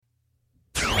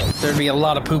there'd be a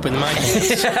lot of poop in my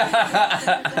pants.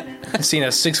 I've seen a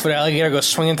 6-foot alligator go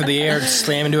swinging through the air and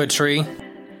slam into a tree.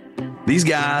 These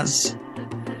guys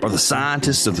are the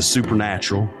scientists of the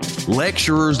supernatural,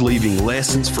 lecturers leaving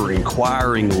lessons for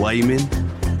inquiring laymen.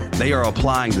 They are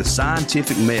applying the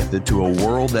scientific method to a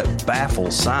world that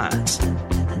baffles science.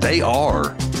 They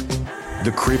are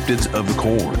the cryptids of the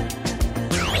corn.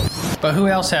 But who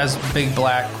else has big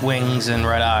black wings and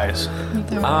red eyes?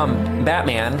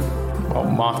 Batman. Oh,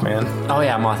 Mothman. Oh,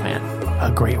 yeah, Mothman. A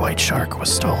great white shark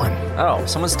was stolen. Oh,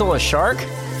 someone stole a shark?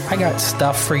 I got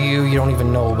stuff for you don't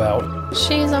even know about.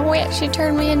 She's a witch. She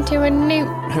turned me into a newt.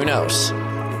 Who knows?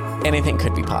 Anything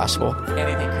could be possible.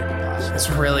 Anything could be possible. It's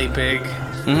really big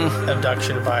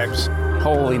abduction vibes.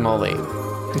 Holy moly.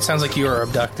 It sounds like you were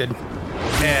abducted.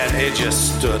 And it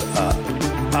just stood up.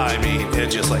 I mean,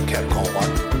 it just like kept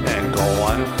going and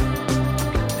going.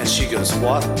 And she goes,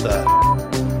 what the?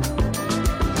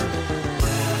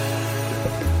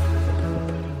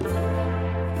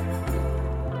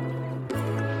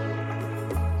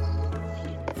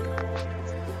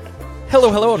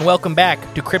 Hello, and welcome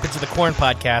back to Cryptids of the Corn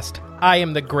podcast. I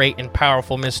am the great and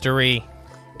powerful Mystery.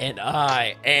 And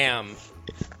I am,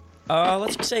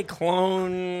 let's just say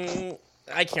clone...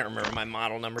 I can't remember my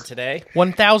model number today.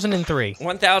 1003.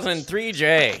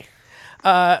 1003J.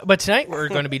 But tonight we're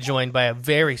going to be joined by a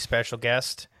very special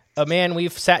guest, a man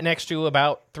we've sat next to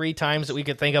about 3 times that we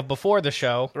could think of before the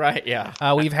show. Right,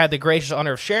 yeah. We've had the gracious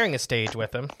honor of sharing a stage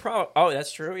with him. Oh,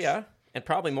 that's true, yeah. And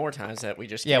probably more times that we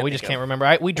just can't can't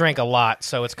remember. We drank a lot,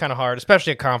 so it's kind of hard,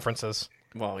 especially at conferences.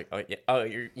 Well,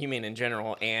 you mean in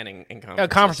general and in conferences?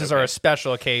 Conferences are a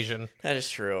special occasion. That is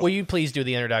true. Will you please do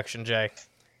the introduction, Jay?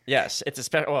 Yes, it's a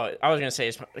special. Well, I was going to say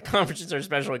conferences are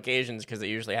special occasions because they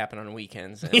usually happen on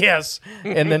weekends. Yes,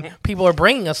 and then people are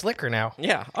bringing us liquor now.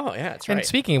 Yeah. Oh, yeah, that's right. And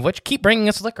speaking of which, keep bringing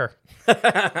us liquor.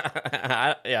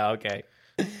 Yeah. Okay.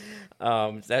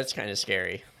 That's kind of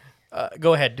scary.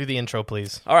 Go ahead, do the intro,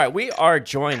 please. All right, we are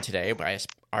joined today by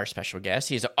our special guest.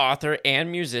 He's an author and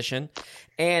musician,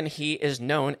 and he is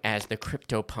known as the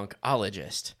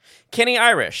Cryptopunkologist, Kenny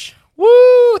Irish.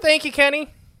 Woo! Thank you, Kenny.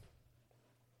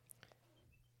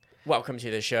 Welcome to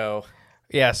the show.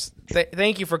 Yes,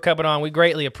 thank you for coming on. We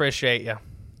greatly appreciate you.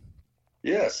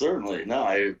 Yeah, certainly. No,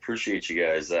 I appreciate you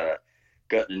guys.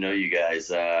 Got to know you guys.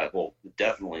 Well,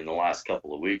 definitely in the last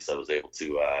couple of weeks, I was able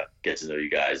to get to know you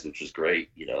guys, which was great.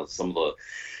 You know, some of the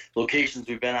locations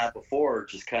we've been at before,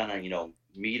 just kind of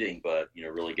meeting, but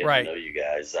really getting to know you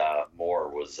guys more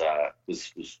was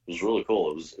really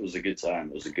cool. It was a good time.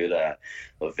 It was a good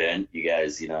event. You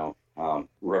guys,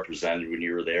 represented when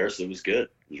you were there, so it was good.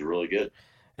 It was really good.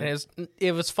 And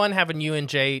it was fun having you and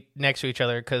Jay next to each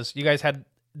other because you guys had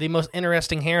the most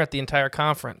interesting hair at the entire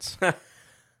conference.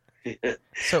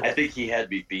 So I think he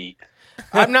had me beat.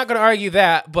 I'm not going to argue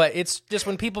that, but it's just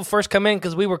when people first come in,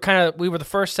 because we were the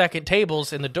first, second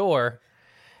tables in the door,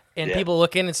 and people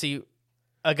look in and see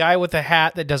a guy with a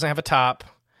hat that doesn't have a top,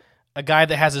 a guy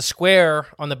that has a square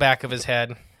on the back of his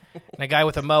head, and a guy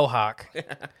with a mohawk.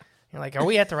 You're like, are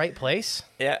we at the right place?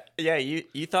 Yeah.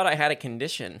 You thought I had a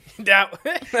condition.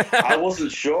 I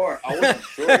wasn't sure.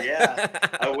 Yeah,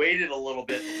 I waited a little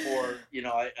bit before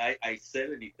I said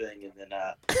anything, and then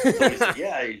so he said,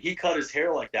 yeah, he cut his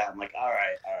hair like that. I'm like, all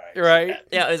right. Right?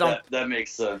 Yeah, that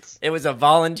makes sense. It was a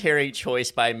voluntary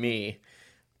choice by me.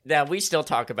 That we still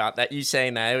talk about that. You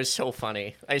saying that, it was so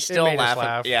funny. I still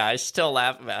laugh. Yeah, I still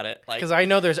laugh about it. Because I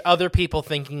know there's other people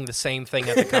thinking the same thing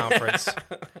at the conference.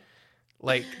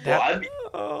 Like that.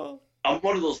 Well, I'm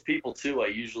one of those people too.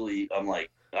 I'm like,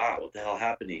 what the hell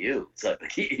happened to you? It's like,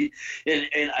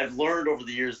 and I've learned over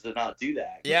the years to not do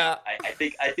that. Yeah, I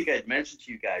think I'd mentioned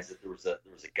to you guys that there was a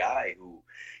guy who,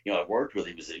 I worked with.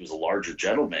 He was a larger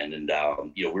gentleman, and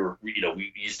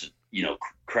we used to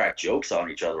crack jokes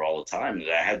on each other all the time. And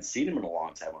I hadn't seen him in a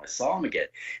long time. When I saw him again,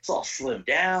 he's all slimmed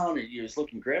down, and he was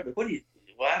looking great. Like, what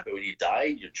happened? When he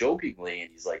died? You're jokingly,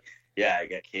 and he's like, yeah, I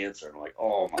got cancer. And I'm like,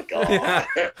 oh my god,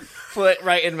 foot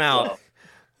right in mouth.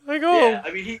 So, yeah,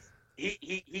 I mean,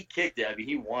 he kicked it. I mean,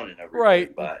 he won and everything.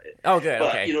 Right. But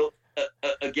okay.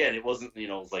 Again, it wasn't it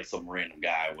was like some random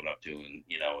guy I went up to and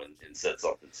and said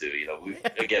something to. We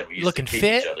used looking to kick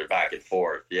fit? each other back and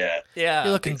forth. Yeah. Yeah.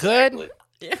 You're looking exactly.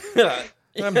 good. Yeah.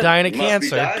 I'm dying of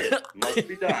cancer. Must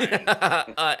be dying.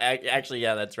 Actually,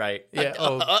 yeah, that's right. Yeah.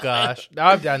 Oh gosh,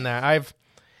 I've done that.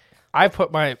 I've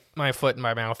put my foot in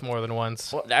my mouth more than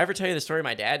once. Well, did I ever tell you the story of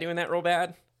my dad doing that real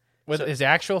bad? With his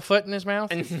actual foot in his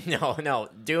mouth? No,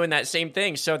 doing that same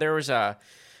thing. So there was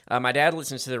my dad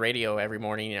listens to the radio every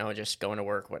morning, just going to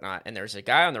work, whatnot. And there's a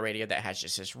guy on the radio that has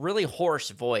just this really hoarse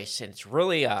voice, and it's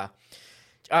really,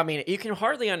 you can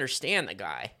hardly understand the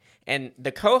guy. And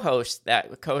the co-host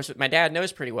with my dad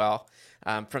knows pretty well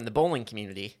from the bowling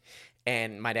community.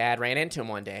 And my dad ran into him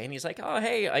one day, and he's like, "Oh,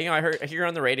 hey, I hear you're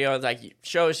on the radio. Like,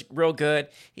 show's real good."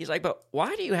 He's like, "But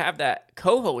why do you have that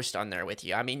co-host on there with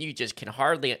you? I mean, you just can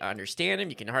hardly understand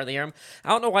him. You can hardly hear him. I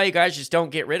don't know why you guys just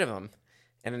don't get rid of him."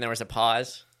 And then there was a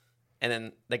pause, and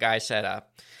then the guy said,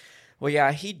 "Well,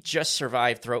 yeah, he just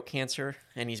survived throat cancer,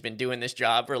 and he's been doing this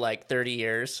job for like 30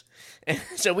 years. And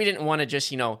so we didn't want to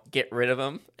just, get rid of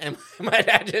him." And my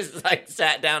dad just like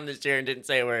sat down in his chair and didn't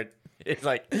say a word. It's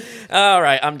like, all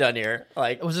right, I'm done here.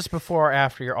 Like, Was this before or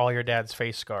after all your dad's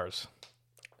face scars?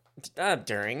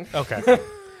 During. Okay.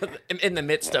 in the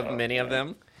midst of many of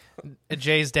them.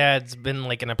 Jay's dad's been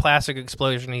like in a plastic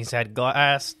explosion. He's had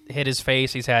glass hit his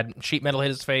face. He's had sheet metal hit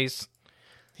his face.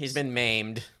 He's been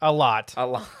maimed. A lot.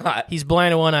 He's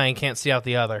blind in one eye and can't see out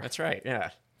the other. That's right, yeah.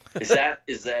 Is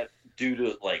that due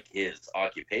to like his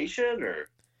occupation, or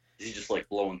is he just like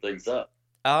blowing things up?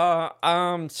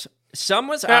 Some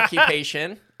was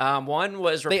occupation. One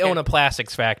was they own a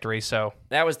plastics factory, so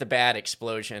that was the bad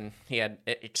explosion. It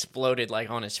exploded like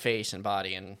on his face and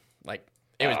body, and like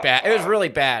it was bad. It was really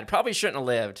bad. Probably shouldn't have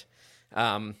lived.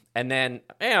 And then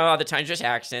other times just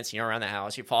accidents. Around the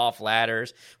house, you fall off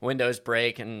ladders, windows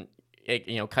break, and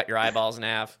cut your eyeballs in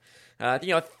half.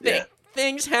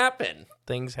 Things happen.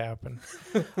 Things happen.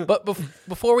 But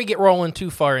before we get rolling too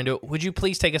far into it, would you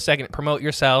please take a second to promote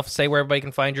yourself, say where everybody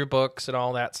can find your books and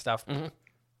all that stuff? Mm-hmm.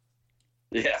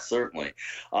 Yeah, certainly.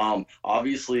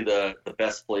 Obviously, the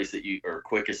best place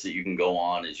quickest that you can go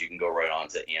on is you can go right on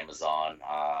to Amazon.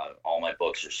 All my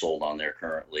books are sold on there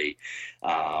currently,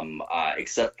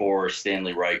 except for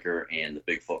Stanley Riker and the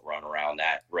Bigfoot Runaround.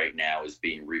 That right now is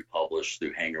being republished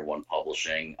through Hangar One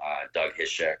Publishing. Doug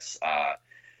Hischek's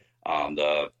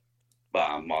the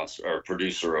monster or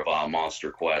producer of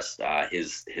Monster Quest,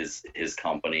 his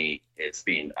company, it's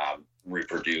being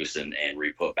reproduced and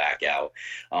re-put back out.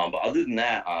 But other than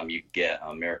that, you get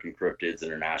American Cryptids,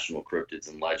 International Cryptids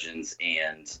and Legends,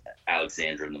 and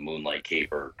Alexandra and the Moonlight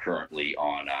Caper currently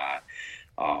on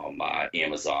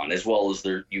Amazon, as well as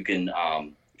you can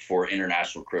for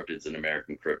International Cryptids and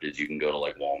American Cryptids, you can go to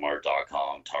like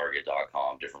Walmart.com,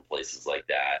 Target.com, different places like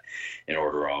that, and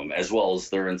order them. As well as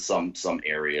they're in some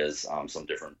areas, some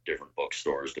different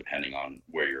bookstores depending on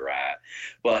where you're at.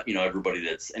 But anybody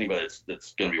that's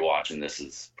going to be watching this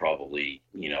is probably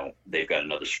they've got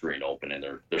another screen open and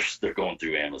they're going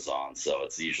through Amazon, so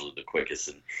it's usually the quickest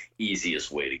and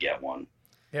easiest way to get one.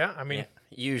 Yeah, I mean,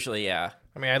 usually, yeah.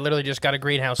 I mean, I literally just got a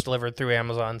greenhouse delivered through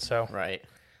Amazon, so right.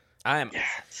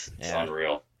 It's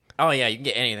unreal. Oh yeah, you can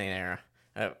get anything there,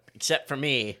 except for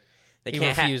me. He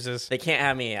refuses. They can't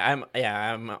have me. I'm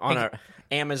on a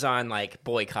Amazon like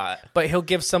boycott. But he'll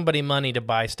give somebody money to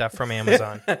buy stuff from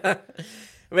Amazon. but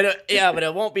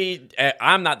it won't be.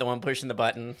 I'm not the one pushing the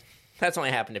button. That's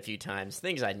only happened a few times.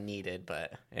 Things I needed,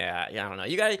 but yeah, I don't know.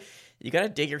 You gotta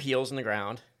dig your heels in the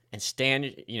ground and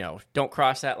stand. Don't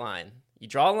cross that line. You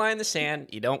draw a line in the sand.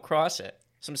 You don't cross it.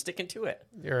 So I'm sticking to it.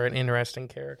 You're an interesting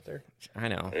character. I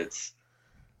know. It's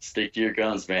stick to your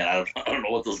guns, man. I don't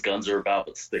know what those guns are about,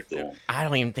 but stick to them. I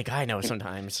don't even think I know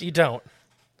sometimes. You don't.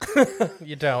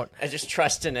 You don't. I just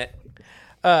trust in it.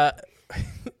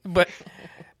 But,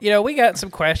 we got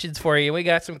some questions for you. We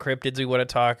got some cryptids we want to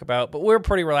talk about, but we're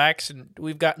pretty relaxed, and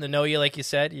we've gotten to know you, like you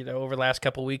said, over the last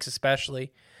couple of weeks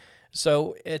especially.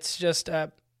 So it's just...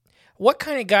 what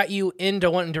kind of got you into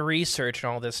wanting to research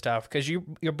and all this stuff? Because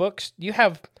your books, you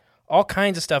have all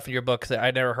kinds of stuff in your books that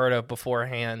I'd never heard of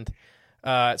beforehand.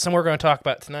 Some we're going to talk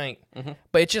about tonight. Mm-hmm.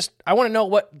 But it's just, I want to know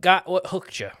what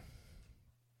hooked you.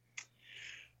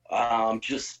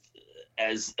 Just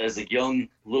as a young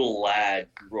little lad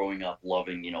growing up,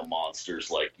 loving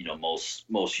monsters like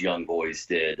most young boys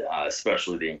did,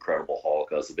 especially the Incredible Hulk.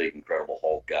 I was a big Incredible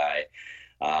Hulk guy.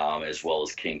 As well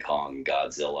as King Kong and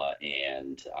Godzilla.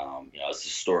 And, as the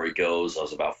story goes, I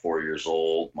was about 4 years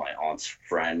old. My aunt's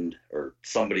friend or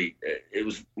somebody, it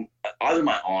was either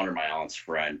my aunt or my aunt's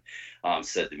friend,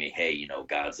 said to me, hey,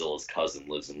 Godzilla's cousin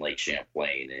lives in Lake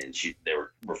Champlain. And they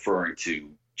were referring to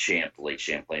Lake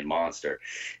Champlain monster.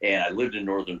 And I lived in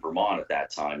northern Vermont at that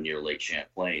time near Lake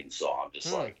Champlain. So I'm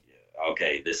just like,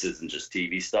 okay, this isn't just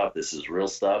TV stuff. This is real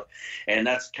stuff. And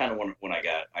that's kind of when I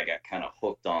got kind of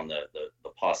hooked on the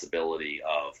possibility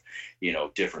of,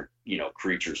 different,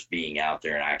 creatures being out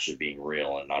there and actually being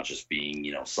real and not just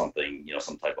being, something,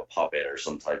 some type of puppet or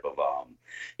some type of,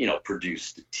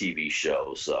 produced TV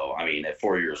show. So, I mean, at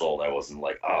 4 years old, I wasn't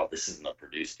like, oh, this isn't a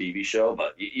produced TV show,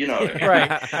 but you know what I mean?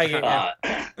 Right. I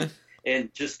get you.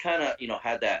 And just kind of,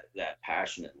 had that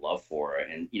passionate love for it.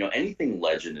 And, anything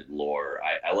legend and lore,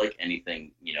 I like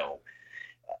anything,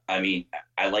 I mean,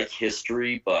 I like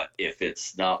history, but if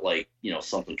it's not like,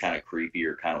 something kind of creepy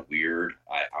or kind of weird,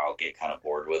 I'll get kind of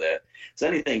bored with it. So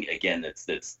anything again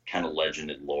that's kind of legend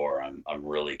and lore, I'm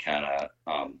really kind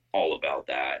of all about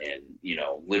that. And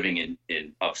living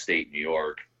in upstate New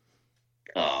York,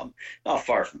 not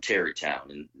far from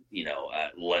Tarrytown, and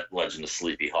Legend of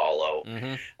Sleepy Hollow.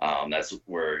 That's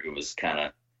where it was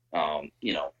kind of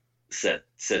said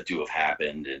to have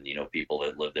happened, and people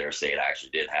that live there say it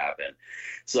actually did happen.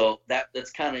 So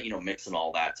that's kind of mixing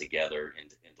all that together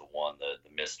into one, the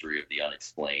mystery of the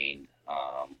unexplained,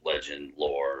 legend,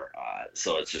 lore.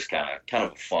 So it's just kind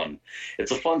of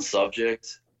a fun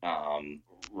subject,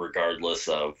 regardless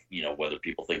of whether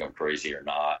people think I'm crazy or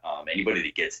not. Anybody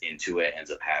that gets into it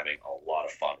ends up having a lot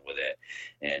of fun with it.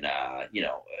 And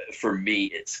for me,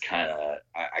 it's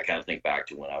I kind of think back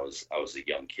to when I was a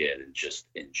young kid and just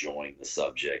enjoying the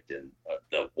subject and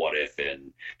the what if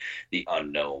and the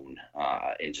unknown,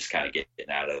 and just kind of getting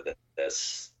out of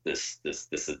this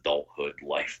adulthood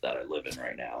life that I live in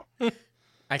right now.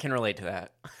 I can relate to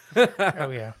that. Oh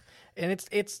yeah, and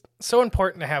it's so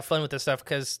important to have fun with this stuff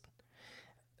because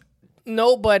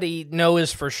nobody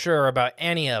knows for sure about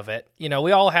any of it.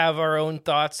 We all have our own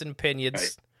thoughts and opinions.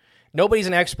 Right. Nobody's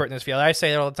an expert in this field. I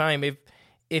say it all the time.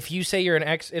 If you say you're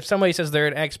if somebody says they're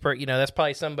an expert, that's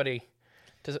probably somebody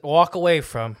to walk away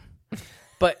from.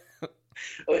 But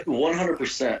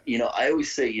 100%. I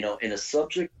always say, in a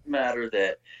subject matter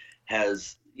that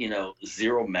has,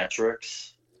 zero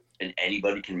metrics, and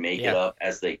anybody can make it up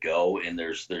as they go, and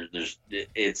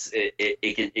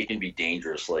it can be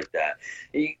dangerous like that.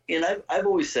 And I've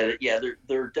always said it. Yeah,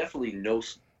 there are definitely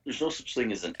there's no such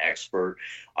thing as an expert.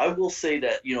 I will say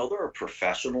that there are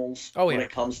professionals when it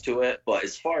comes to it, but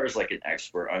as far as like an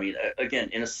expert, I mean, again,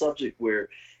 in a subject where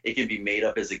it can be made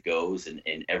up as it goes, and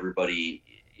everybody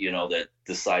that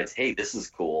decides, hey, this is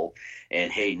cool,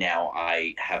 and hey, now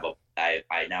I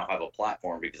now have a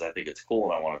platform because I think it's cool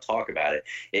and I want to talk about it.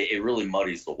 It really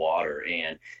muddies the water.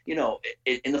 And,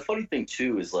 and the funny thing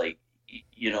too is like,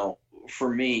 for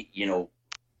me,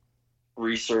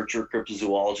 researcher,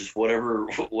 cryptozoologist,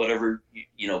 whatever,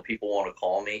 people want to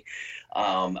call me.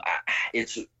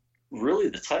 It's really,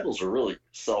 the titles are really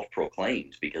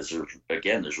self-proclaimed because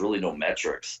there's really no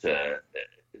metrics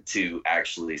to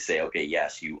actually say, okay,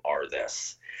 yes, you are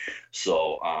this.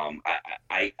 So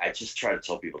I just try to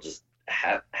tell people, just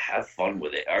have fun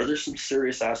with it. Are there some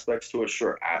serious aspects to it?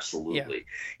 Sure, absolutely.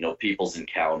 Yeah. People's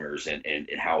encounters and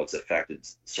how it's affected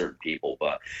certain people.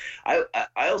 But I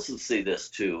also say this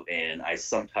too, and I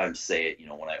sometimes say it,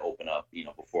 when I open up,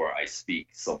 before I speak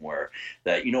somewhere,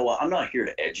 that, what, I'm not here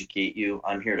to educate you.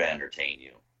 I'm here to entertain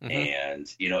you. Mm-hmm.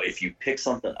 And, if you pick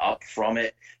something up from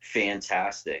it,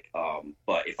 fantastic.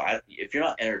 But if you're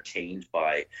not entertained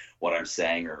by what I'm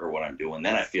saying or what I'm doing,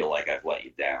 then I feel like I've let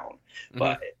you down. Mm-hmm.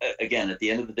 But again, at the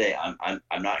end of the day, I'm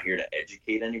not here to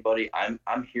educate anybody.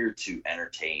 I'm here to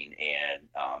entertain. And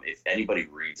if anybody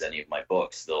reads any of my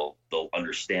books, they'll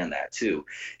understand that too.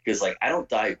 Because I don't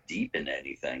dive deep into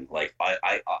anything.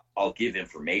 I'll give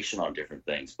information on different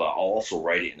things, but I'll also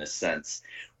write it in a sense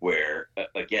where,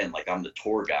 again, I'm the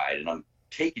tour guide and I'm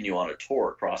taking you on a tour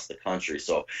across the country.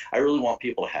 So I really want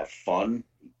people to have fun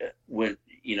with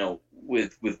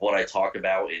what I talk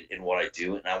about and what I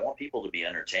do. And I want people to be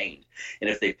entertained. And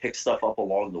if they pick stuff up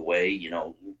along the way,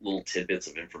 little tidbits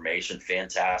of information,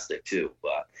 fantastic too.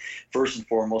 But first and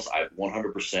foremost,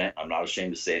 100%, I'm not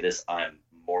ashamed to say this, I'm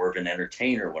more of an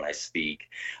entertainer when I speak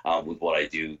with what I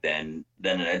do than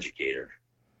an educator.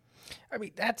 I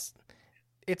mean,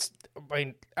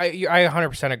 I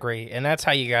 100% agree, and that's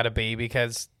how you got to be,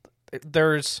 because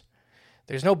there's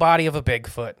no body of a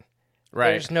Bigfoot.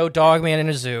 Right. There's no Dogman in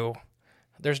a zoo.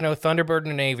 There's no Thunderbird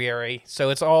in an aviary. So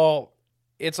it's all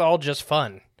just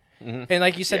fun. Mm-hmm. And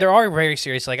like you said, there are very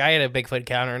serious. I had a Bigfoot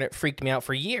encounter, and it freaked me out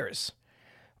for years.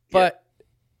 But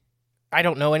I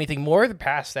don't know anything more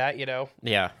past that,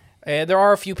 Yeah. There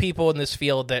are a few people in this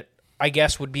field that I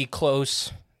guess would be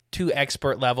close to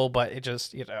expert level, but it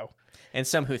just, And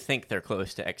some who think they're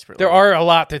close to expert level. There are a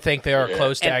lot that think they are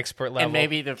close to and, expert level. And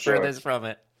maybe the furthest from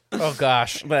it. Oh,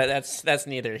 gosh. But that's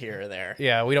neither here or there.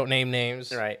 Yeah, we don't name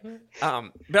names. Right. I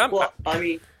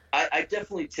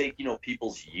definitely take,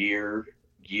 people's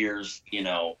years,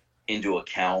 into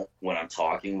account when I'm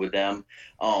talking with them.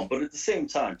 But at the same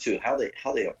time, too, how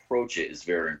they approach it is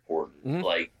very important. Mm-hmm.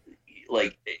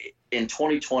 Like in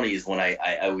 2020 is when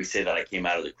I always say that I came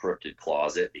out of the cryptid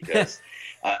closet because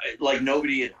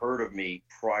nobody had heard of me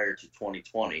prior to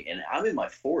 2020, and I'm in my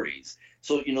 40s.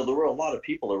 So, there were a lot of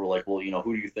people that were like, well,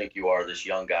 who do you think you are, this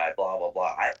young guy, blah, blah,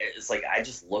 blah. It's I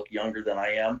just look younger than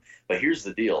I am. But here's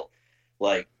the deal.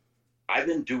 I've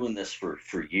been doing this for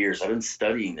years. I've been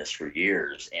studying this for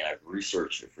years, and I've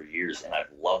researched it for years, and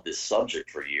I've loved this subject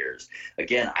for years.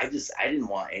 Again, I didn't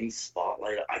want any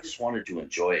spotlight. I just wanted to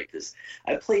enjoy it because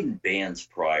I played in bands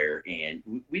prior,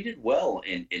 and we did well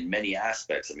in many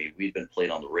aspects. I mean, we'd been played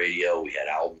on the radio. We had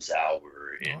albums out. We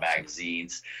were in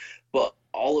magazines. But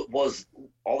all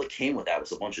it came with that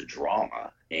was a bunch of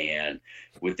drama. And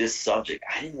with this subject,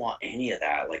 I didn't want any of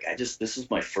that. Like, this was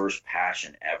my first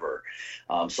passion ever.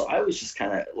 So I was just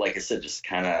kind of, like I said, just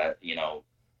kind of,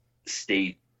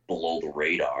 stayed below the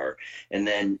radar. And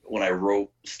then when I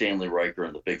wrote Stanley Riker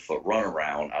and the Bigfoot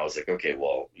Runaround, I was like, okay,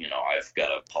 well, I've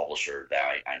got a publisher that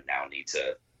I now need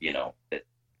to,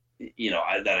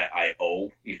 I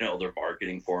owe, they're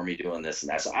marketing for me doing this and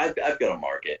that. So I've got to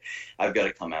market. I've got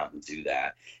to come out and do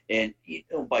that. And,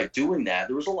 by doing that,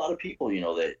 there was a lot of people,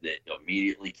 that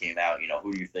immediately came out,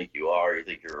 who do you think you are? You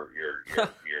think you're an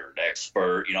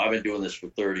expert. I've been doing this for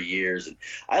 30 years and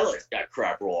I let that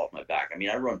crap roll off my back. I mean,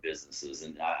 I run businesses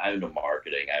and I'm into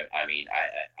marketing.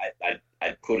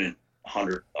 I put in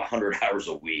 100 hours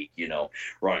a week,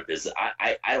 running business.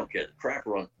 I don't care. The crap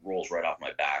rolls right off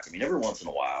my back. I mean, every once in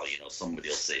a while, somebody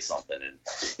will say something.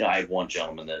 And, I had one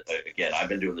gentleman that, again, I've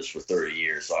been doing this for 30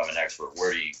 years, so I'm an expert.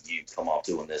 Where do you come off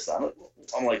doing this? I'm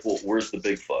like, well, where's the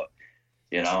Bigfoot?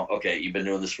 Okay, you've been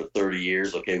doing this for 30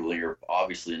 years. Okay, well, you're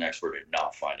obviously an expert at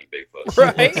not finding Bigfoot. So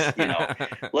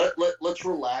right. Let's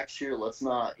relax here. Let's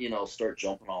not, start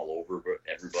jumping all over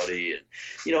everybody.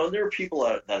 And there are people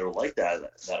that are like that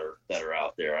are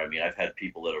out there. I mean, I've had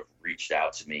people that have reached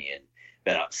out to me and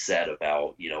been upset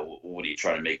about, what are you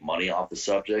trying to make money off the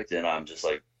subject? And I'm just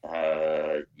like,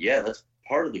 yeah, that's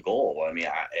part of the goal. I mean,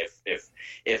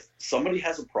 if somebody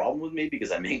has a problem with me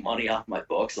because I make money off my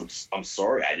books, I'm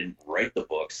sorry. I didn't write the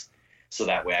books so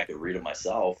that way I could read them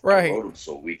myself. Right. I wrote them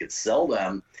so we could sell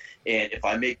them. And if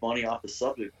I make money off the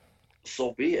subject,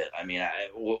 so be it. I mean,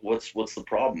 what's the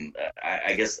problem?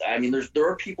 I guess, I mean, there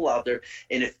are people out there,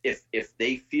 and if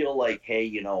they feel like,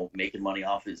 hey, making money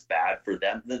off is bad for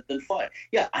them, then fine.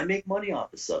 Yeah, I make money off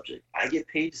the subject. I get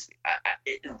paid to speak.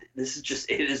 This is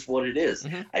just, it is what it is.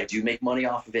 Mm-hmm. I do make money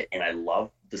off of it, and I love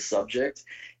the subject,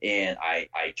 and I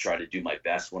try to do my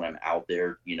best when I'm out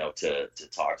there, to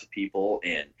talk to people.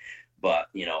 But,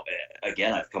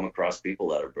 again, I've come across people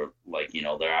that are like,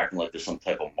 they're acting like they're some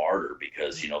type of martyr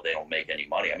because, they don't make any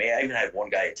money. I mean, I even had one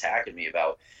guy attacking me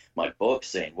about my book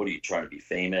saying, what are you trying to be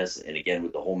famous? And again,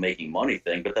 with the whole making money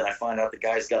thing. But then I find out the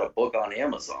guy's got a book on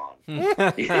Amazon,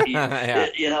 Yeah.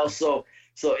 So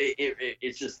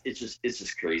it's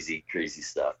just crazy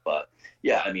stuff. But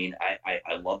yeah, I mean,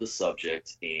 I love the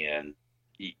subject, and,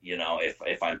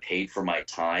 if I'm paid for my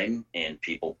time and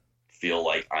people feel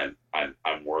like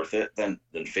I'm worth it, then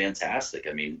fantastic.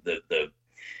 I mean, the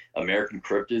American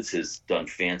Cryptids has done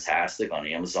fantastic on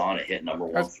Amazon. It hit number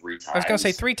one 3 times. I was gonna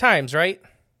say 3 times, right?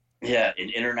 Yeah, in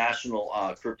International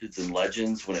Cryptids and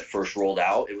Legends, when it first rolled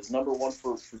out, it was number 1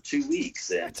 for 2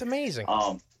 weeks. And, that's amazing.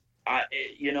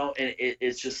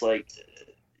 It's just like,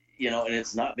 and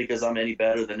it's not because I'm any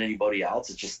better than anybody else.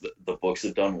 It's just the books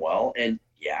have done well, and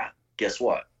yeah, guess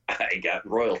what? I got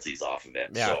royalties off of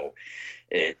it. Yeah. So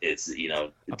it's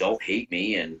don't hate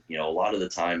me. And, a lot of the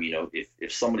time,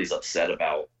 if somebody's upset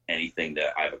about anything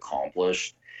that I've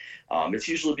accomplished, it's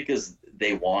usually because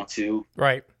they want to,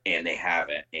 right, and they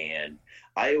haven't. And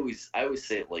I always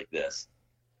say it like this.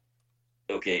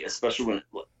 Okay, especially when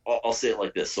I'll say it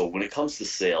like this. So when it comes to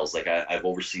sales, like I've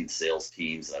overseen sales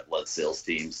teams, I've led sales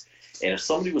teams, and if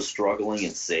somebody was struggling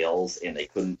in sales and they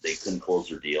couldn't close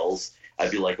their deals, I'd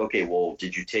be like, okay, well,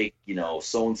 did you take,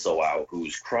 so-and-so out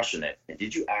who's crushing it? And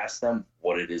did you ask them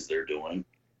what it is they're doing?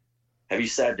 Have you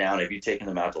sat down? Have you taken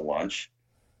them out to lunch?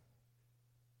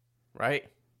 Right.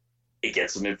 It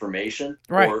gets some information.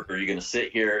 Right. Or are you going to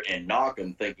sit here and knock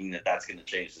them thinking that that's going to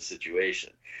change the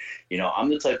situation? I'm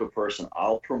the type of person,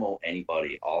 I'll promote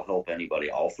anybody. I'll help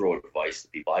anybody. I'll throw advice to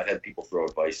people. I've had people throw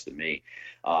advice to me.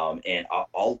 And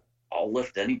I'll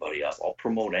lift anybody up. I'll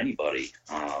promote anybody.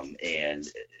 And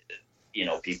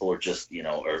people are just,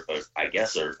 I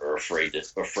guess are afraid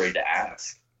to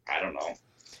ask. I don't know.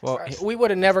 Well, we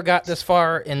would have never got this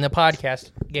far in the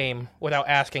podcast game without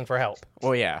asking for help.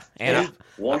 Well, yeah. And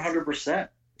 100%.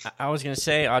 I was going to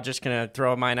say, I'm just going to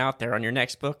throw mine out there. On your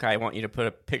next book, I want you to put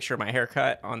a picture of my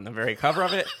haircut on the very cover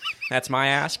of it. That's my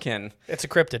ask. And it's a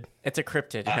cryptid. It's a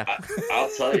cryptid, yeah. I'll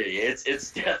tell you,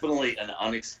 it's definitely an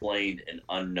unexplained and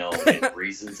unknown, and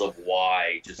reasons of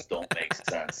why just don't make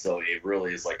sense. So it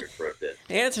really is like a cryptid.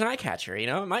 And it's an eye catcher,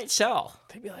 it might sell.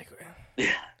 They'd be like,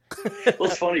 yeah. Well,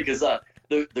 it's funny because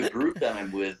the group that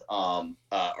I'm with,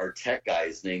 our tech guy,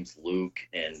 his name's Luke,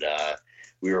 and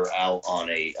we were out on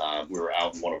we were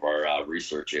out in one of our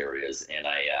research areas, and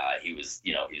he was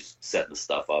he's setting the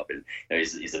stuff up, and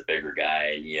he's a bigger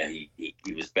guy, and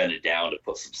he was bending down to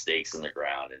put some stakes in the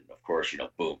ground, and of course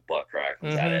boom, butt crack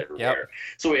comes out everywhere.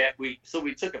 Yep. So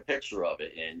we took a picture of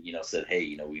it, and said,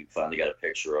 hey, we finally got a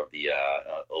picture of the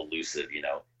elusive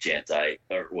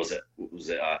or was it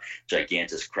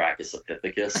Gigantus Crackus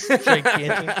Epithecus.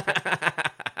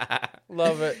 Gigantic.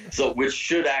 Love it. So, which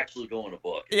should actually go in a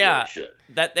book. Yeah, really should.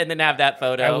 That, and then have that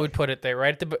photo. I would put it there,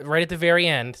 right at the very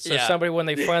end. So somebody, when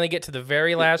they finally get to the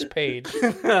very last page.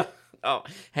 Oh,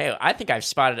 hey, I think I've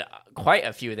spotted quite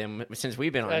a few of them since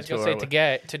we've been on tour. I was going to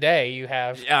say, today you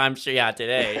have. Yeah, I'm sure,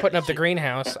 today. Putting up the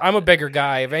greenhouse. I'm a bigger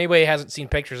guy. If anybody hasn't seen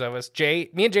pictures of us, me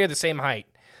and Jay are the same height.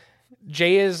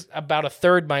 Jay is about a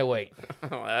third my weight.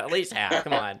 Well, at least half.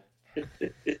 Come on.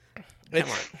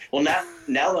 Well,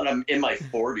 now that I'm in my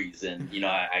 40s, and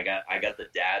I got the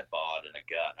dad bod and a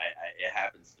gut. It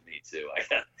happens to me too.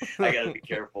 I got to be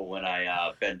careful when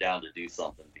I bend down to do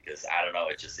something, because I don't know.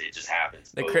 It just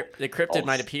happens. The cryptid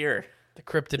might appear. The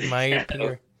cryptid might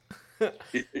appear.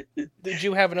 Did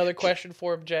you have another question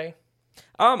for him, Jay?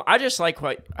 I just like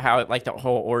how the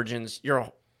whole origins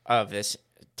of this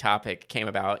topic came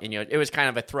about. And it was kind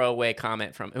of a throwaway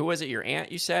comment from, who was it? Your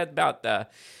aunt, you said, about the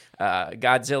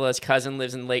Godzilla's cousin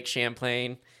lives in Lake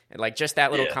Champlain, and just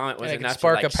that little comment was enough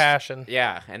spark to, a passion.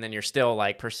 Yeah, and then you're still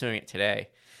pursuing it today.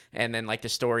 And then the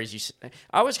stories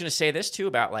I was going to say this too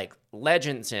about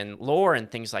legends and lore and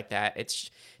things like that.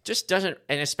 It's just doesn't,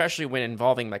 and especially when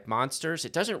involving monsters,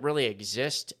 it doesn't really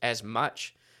exist as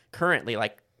much currently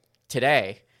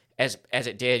today as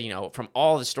it did, from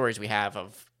all the stories we have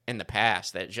of in the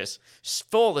past, that just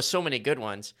full of so many good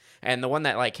ones. And the one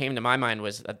that came to my mind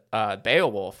was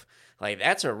Beowulf.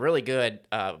 That's a really good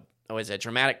was a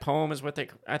dramatic poem is what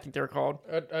I think they were called.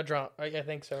 A drama. I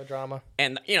think so, a drama.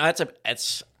 And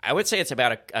I would say it's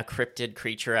about a cryptid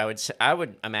creature, I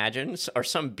would imagine, or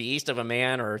some beast of a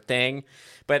man or thing.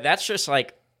 But that's just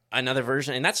another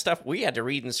version, and that's stuff we had to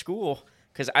read in school,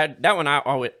 because that one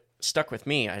always stuck with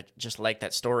me. I just like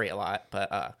that story a lot.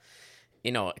 But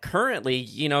currently,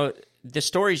 the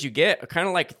stories you get are kind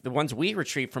of like the ones we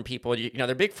retrieve from people.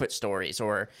 They're Bigfoot stories,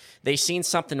 or they seen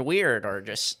something weird, or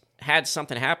just had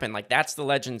something happen. That's the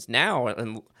legends now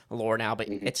and lore now, but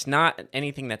it's not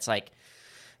anything that's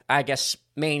I guess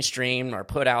mainstream or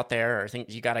put out there, or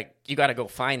things you gotta go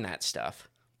find that stuff.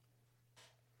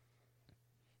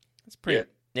 It's pretty,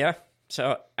 yeah.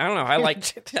 So I don't know. I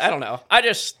don't know. I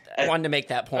just wanted to make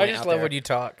that point. I just love when you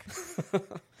talk.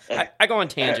 I go on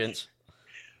tangents.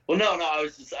 Well, no. I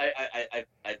was just I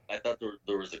thought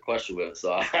there was a question with it,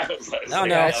 so I was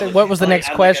I said, what was the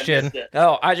next question?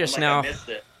 I just now. I missed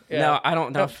it. Yeah. No, I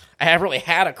don't know if I really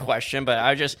had a question, but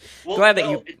I was just glad that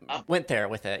you went there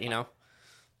with it.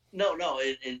 No,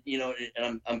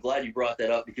 and I'm glad you brought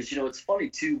that up, because it's funny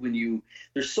too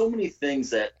there's so many things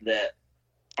that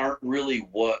aren't really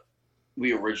what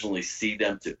we originally see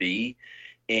them to be.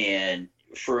 And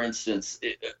for instance,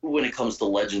 when it comes to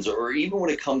legends, or even when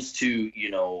it comes to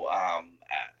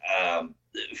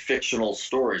fictional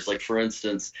stories, for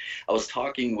instance, I was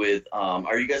talking with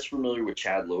are you guys familiar with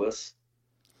Chad Lewis?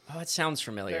 Oh, it sounds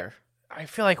familiar. I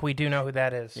feel like we do know who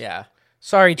that is. Yeah.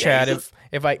 Sorry, Chad.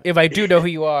 If I do know who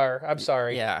you are, I'm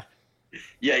sorry. Yeah.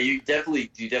 Yeah, you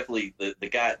definitely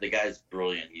the guy's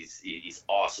brilliant. He's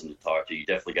awesome to talk to. You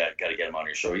definitely got to get him on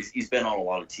your show. He's been on a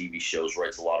lot of TV shows,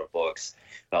 writes a lot of books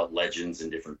about legends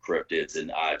and different cryptids, and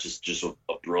just a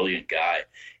brilliant guy.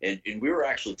 And we were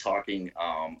actually talking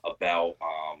about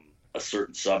a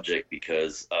certain subject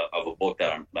because of a book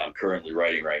that I'm currently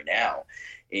writing right now.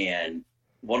 And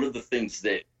one of the things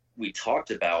that we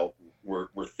talked about were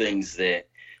things that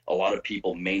a lot of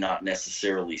people may not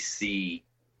necessarily see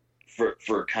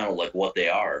for kind of what they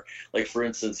are. For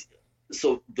instance,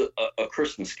 so a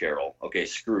Christmas Carol, okay,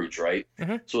 Scrooge, right?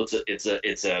 Mm-hmm. So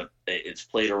it's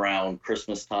played around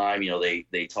Christmas time.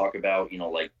 They talk about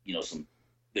some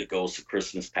that goes to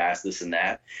Christmas past, this and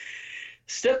that.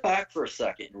 Step back for a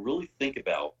second and really think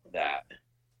about that.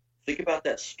 Think about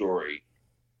that story.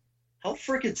 How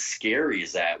freaking scary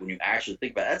is that when you actually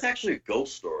think about it? That's actually a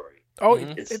ghost story. Oh,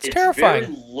 it's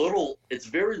terrifying. It's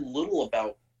very little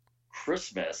about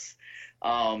Christmas,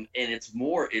 and it's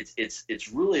more. It's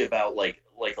really about like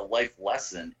a life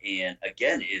lesson. And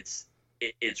again, it's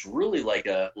really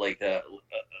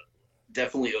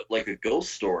definitely like a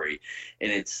ghost story,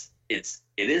 and it's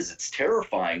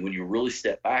terrifying when you really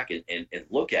step back and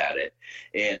look at it.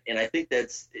 And I think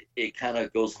it kind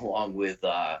of goes along with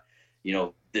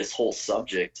this whole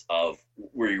subject of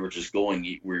where you were just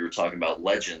going, where you were talking about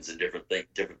legends and different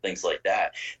things like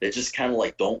that just kind of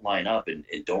like don't line up and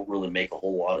don't really make a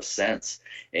whole lot of sense.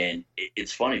 And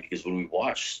it's funny because when we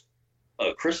watch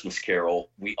A Christmas Carol,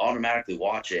 we automatically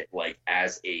watch it like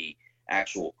as a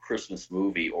actual Christmas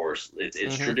movie, or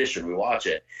it's tradition. We watch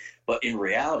it, but in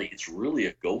reality, it's really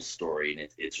a ghost story, and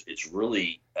it's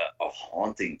really a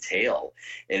haunting tale.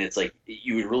 And it's like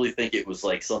you would really think it was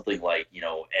like something like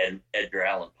Edgar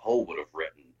Allan Poe would have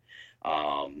written,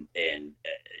 and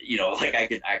like I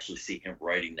could actually see him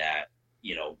writing that,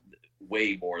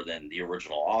 way more than the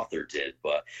original author did.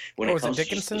 But when it comes to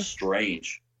just the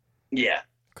strange, yeah,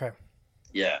 okay.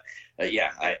 Yeah,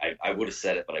 I would have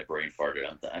said it, but I brain farted.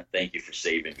 Thank you for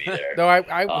saving me there. No,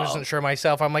 I wasn't sure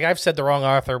myself. I'm like, I've said the wrong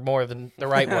author more than the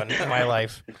right one in my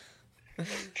life.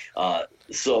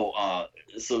 So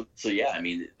yeah, I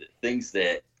mean, things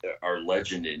that are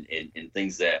legend and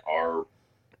things that are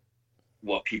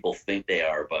what people think they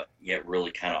are, but yet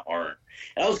really kind of aren't.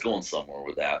 And I was going somewhere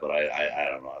with that, but I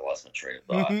don't know. I lost my train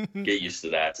of thought. Get used to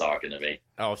that talking to me.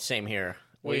 Oh, same here.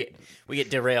 We get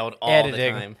derailed all the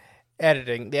time.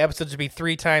 Editing. The episodes would be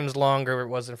 3 times longer if it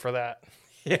wasn't for that.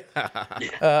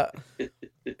 Yeah.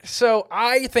 So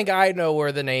I think I know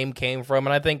where the name came from,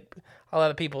 and I think a lot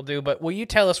of people do, but will you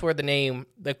tell us where the name,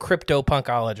 the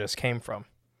Cryptopunkologist, came from?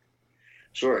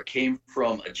 Sure. It came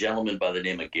from a gentleman by the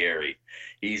name of Gary.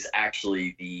 He's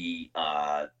actually the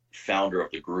founder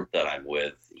of the group that I'm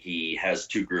with. He has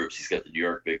 2 groups. He's got the New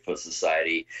York Bigfoot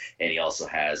Society, and he also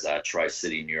has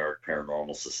Tri-City New York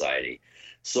Paranormal Society.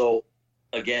 So,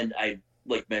 again, I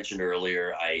like mentioned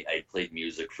earlier, I played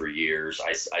music for years.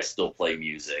 I still play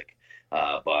music,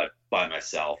 but by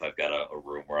myself. I've got a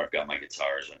room where I've got my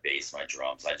guitars, my bass, my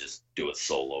drums. I just do it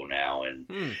solo now.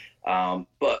 And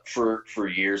but for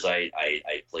years, I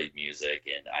played music,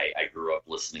 and I grew up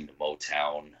listening to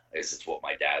Motown. I guess it's what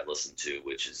my dad listened to,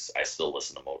 which is I still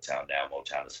listen to Motown now.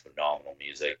 Motown is phenomenal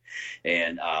music,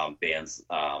 and bands.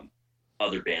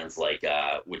 Other bands like,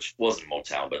 which wasn't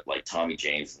Motown, but like Tommy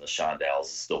James and the Shondells is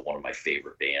still one of my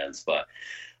favorite bands. But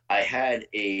I had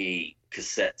a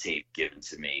cassette tape given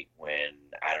to me when,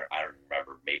 I don't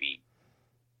remember, maybe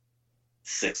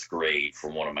 6th grade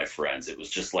from one of my friends. It was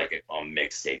just like a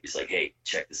mixtape. He's like, hey,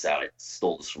 check this out. I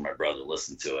stole this from my brother.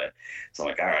 Listen to it. So I'm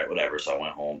like, all right, whatever. So I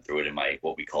went home, threw it in my,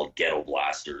 what we called ghetto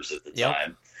blasters at the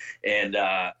time, and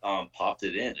popped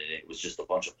it in. And it was just a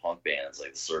bunch of punk bands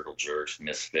like the Circle Jerks,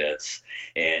 Misfits,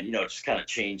 and, just kind of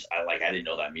changed. I didn't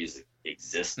know that music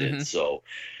existed. So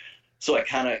I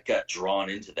kind of got drawn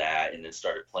into that, and then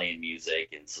started playing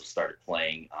music, and so started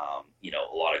playing, a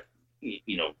lot of,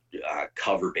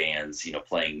 cover bands,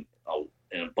 playing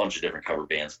in a bunch of different cover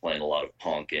bands, playing a lot of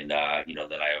punk, and then I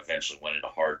eventually went into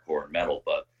hardcore and metal.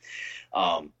 But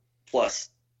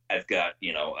plus, I've got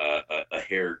a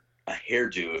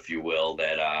hairdo, if you will,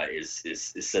 that is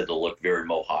said to look very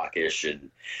Mohawkish, and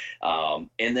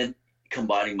then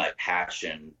combining my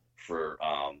passion for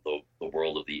the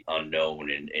world of the unknown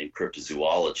and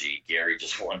cryptozoology. Gary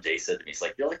just one day said to me, he's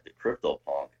like, you're like the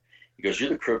CryptoPunk. He goes, you're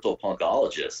the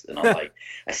Cryptopunkologist. And I'm like,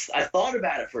 I thought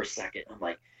about it for a second. I'm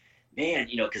like, man,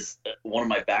 because one of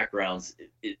my backgrounds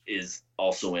is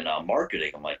also in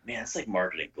marketing. I'm like, man, it's like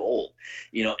marketing gold,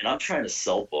 and I'm trying to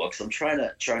sell books. I'm trying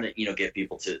to get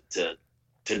people to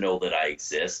know that I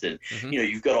exist. And,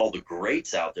 you've got all the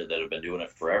greats out there that have been doing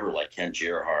it forever, like Ken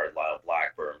Gerhard, Lyle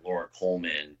Blackburn, Lauren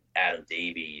Coleman, Adam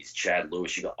Davies, Chad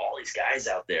Lewis. You got all these guys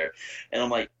out there. And I'm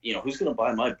like, who's going to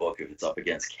buy my book if it's up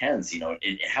against Ken's, and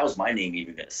how's my name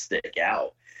even going to stick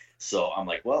out? So I'm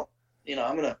like, well,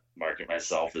 I'm going to market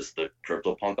myself as the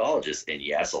Cryptopunkologist. And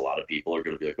yes, a lot of people are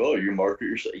going to be like, oh, you market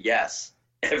yourself. Yes.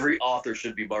 Every author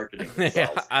should be marketing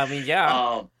themselves. I mean,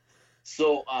 yeah.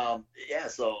 So I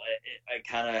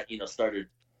kind of, started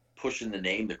pushing the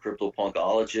name, the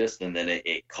Cryptopunkologist, and then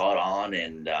it caught on,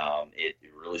 and it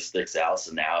really sticks out.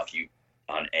 So now if you,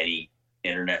 on any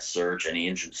internet search, any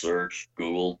engine search,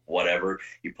 Google, whatever,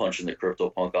 you punch in the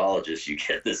Cryptopunkologist, you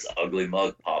get this ugly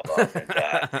mug pop up,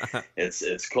 and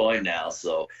it's coined now.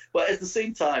 So, but at the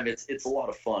same time, it's a lot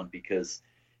of fun because,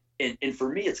 and for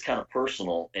me, it's kind of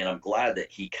personal, and I'm glad that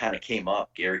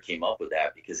Gary came up with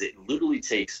that, because it literally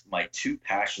takes my 2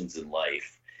 passions in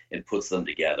life and puts them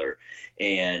together.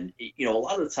 And, a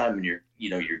lot of the time when you're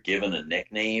given a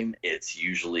nickname, it's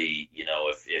usually,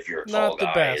 if you're a tall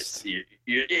guy,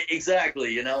 you're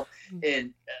exactly, and,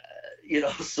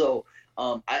 so,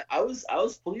 I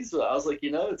was pleased with it. I was like,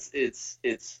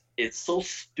 it's so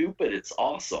stupid. It's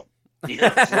awesome. You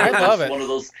know, it's I love it.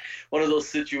 One of those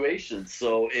situations.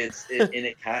 So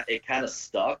it kind of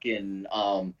stuck. And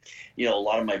you know, a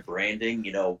lot of my branding,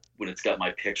 you know, when it's got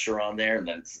my picture on there, and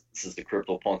then it says the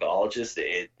Cryptopunkologist,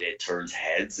 it turns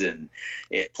heads, and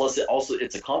plus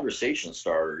it's a conversation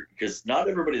starter, because not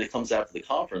everybody that comes out to the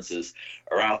conferences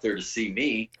are out there to see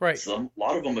me. Right. A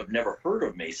lot of them have never heard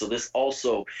of me, so this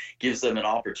also gives them an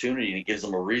opportunity, and it gives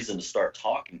them a reason to start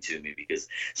talking to me, because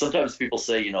sometimes people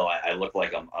say, you know, I look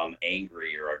like I'm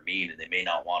angry or I'm mean, and they may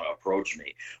not want to approach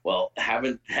me. Well,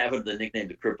 having the nickname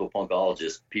the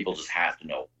Cryptopunkologist, people just have to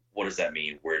know, what does that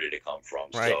mean? Where did it come from?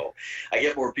 Right. So I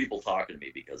get more people talking to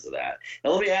me because of that.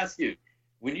 Now let me ask you,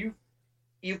 when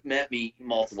you've met me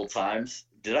multiple times,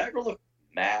 did I ever look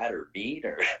mad or mean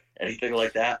or anything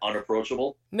like that?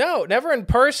 Unapproachable? No, never in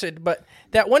person, but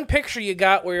that one picture you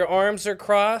got where your arms are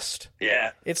crossed.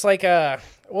 Yeah. It's like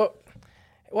what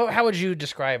how would you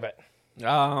describe it?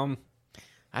 I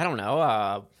don't know.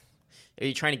 Are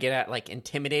you trying to get at like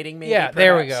intimidating me? Yeah,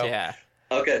 there we go. Yeah.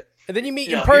 Okay. And then you meet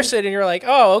Yeah, in person and you're like,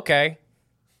 "Oh, okay."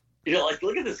 You know, like,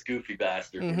 look at this goofy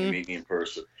bastard when you meet me in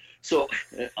person. So,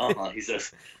 he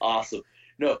says, awesome.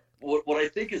 No, what I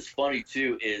think is funny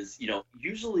too is, you know,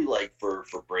 usually like for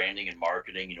branding and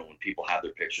marketing, you know, when people have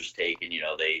their pictures taken, you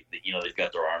know, they've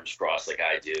got their arms crossed like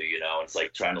I do, you know, it's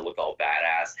like trying to look all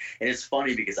badass. And it's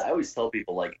funny because I always tell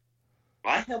people, like,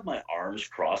 I have my arms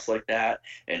crossed like that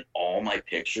in all my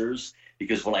pictures,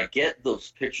 because when I get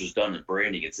those pictures done in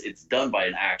branding, it's done by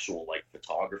an actual like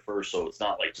photographer, so it's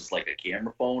not like just like a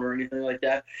camera phone or anything like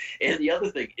that. And the other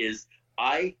thing is,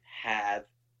 I have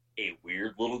a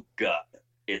weird little gut.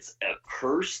 It's a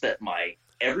curse that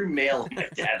every male on my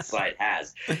dad's side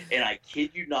has. And I kid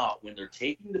you not, when they're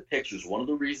taking the pictures, one of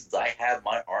the reasons I have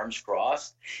my arms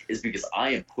crossed is because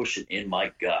I am pushing in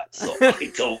my gut. So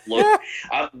I don't look.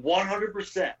 I'm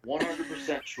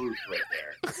 100% truth right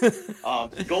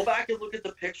there. Go back and look at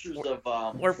the pictures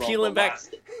of. We're peeling back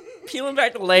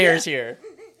the layers here.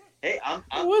 Hey,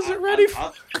 I wasn't ready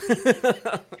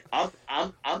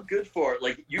I'm good for it.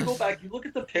 Like, you go back, you look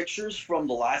at the pictures from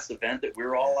the last event that we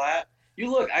were all at. You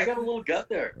look, I got a little gut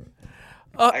there.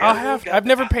 I've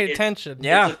never paid attention.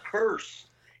 Yeah. It's a curse.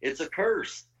 It's a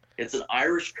curse. It's an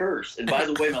Irish curse. And by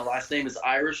the way, my last name is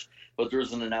Irish, but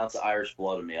there's an ounce of Irish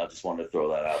blood in me. I just wanted to throw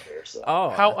that out there. So. Oh,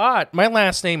 How odd. My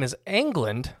last name is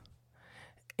England,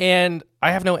 and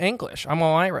I have no English. I'm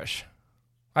all Irish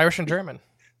and German.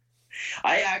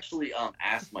 I actually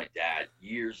asked my dad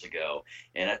years ago,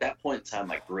 and at that point in time,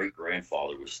 my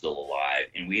great-grandfather was still alive,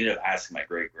 and we ended up asking my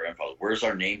great-grandfather, where's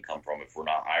our name come from if we're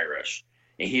not Irish?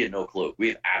 And he had no clue. We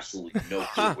have absolutely no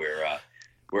clue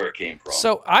where it came from.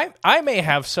 So I may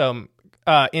have some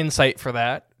insight for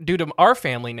that due to our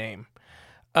family name.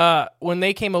 When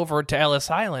they came over to Ellis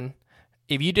Island,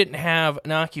 if you didn't have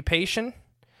an occupation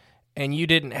and you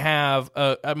didn't have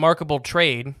a marketable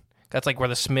trade, that's like where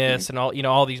the Smiths and all, you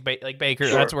know, all these like bakers,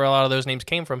 Sure. That's where a lot of those names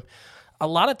came from. A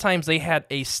lot of times they had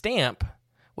a stamp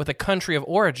with a country of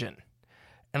origin,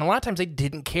 and a lot of times they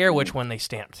didn't care which one they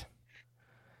stamped.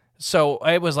 So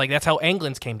it was like, that's how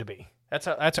England's came to be. That's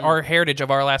our heritage of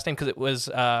our last name, because it was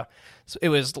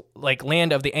like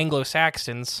land of the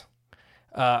Anglo-Saxons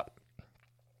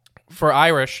for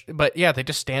Irish, but yeah, they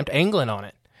just stamped England on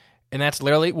it, and that's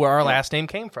literally where our last name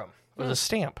came from. It was a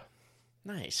stamp.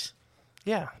 nice.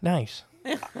 Yeah, nice.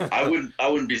 I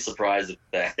wouldn't be surprised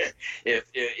if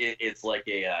it's like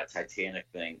a Titanic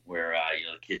thing where you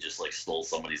know, the kid just like stole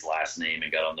somebody's last name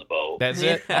and got on the boat. That's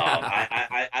it.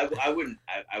 I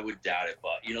would doubt it,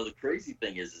 but you know, the crazy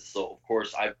thing is so of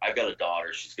course I've got a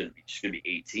daughter. She's gonna be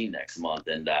 18 next month,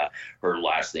 and her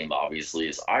last name obviously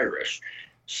is Irish.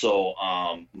 So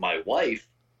my wife,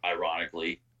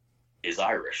 ironically, is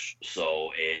Irish, so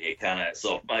it kind of,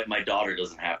 so my daughter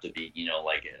doesn't have to be, you know,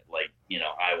 like you know,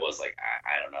 I was like,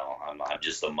 I don't know, I'm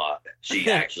just a mutt. She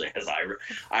actually has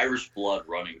Irish blood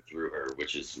running through her,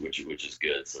 which is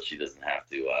good, so she doesn't have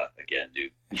to again do,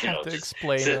 you know, just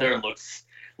explain sit that. there and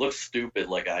look stupid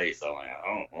like I used to. I'm like, I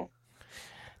don't know.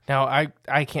 Now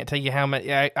I can't tell you how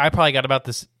many. I probably got about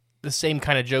the same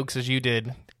kind of jokes as you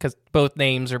did, because both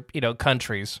names are, you know,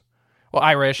 countries. Well,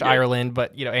 Irish, Ireland,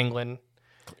 but you know, England.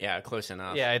 Yeah, close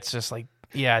enough. Yeah, it's just like,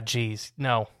 yeah, geez,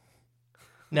 no,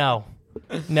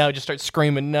 just start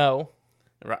screaming no.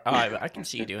 Right. Oh, I can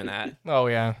see you doing that. Oh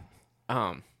yeah,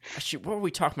 Actually, what were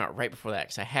we talking about right before that?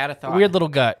 Because I had a thought. weird little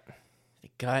gut. The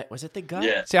gut. Was it the gut?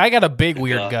 Yeah, See, I got a big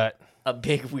weird gut. A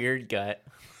big weird gut.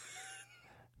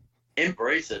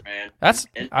 embrace it, man.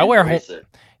 I wear embrace it.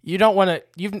 You don't want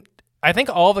to. I think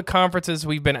all the conferences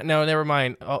we've been at. No, never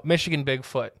mind. Oh, Michigan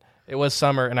Bigfoot. It was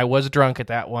summer, and I was drunk at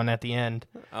that one at the end.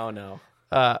 Oh no.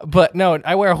 But no,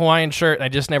 I wear a Hawaiian shirt and I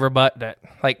just never button it,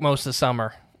 like most of the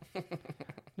summer.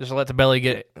 Just let the belly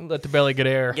get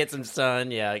air. Get some sun,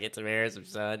 get some air, some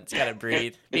sun. It's gotta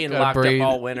breathe. Being Gotta locked breathe. up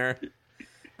all winter.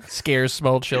 Scares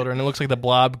small children. It looks like the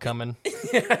Blob coming.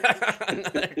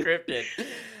 Another cryptid.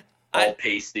 All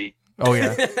pasty. Oh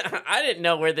yeah. I didn't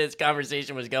know where this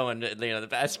conversation was going, the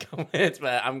past couple minutes,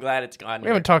 but I'm glad it's gone. We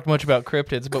haven't talked much about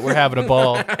cryptids, but we're having a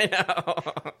ball. I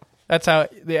know. That's how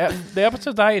the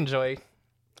episodes I enjoy.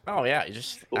 Oh yeah, you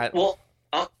just Well,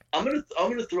 I'm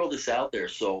gonna throw this out there.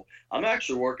 So I'm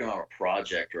actually working on a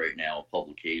project right now, a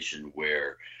publication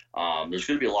where there's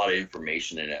going to be a lot of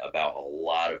information in it about a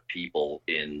lot of people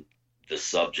in the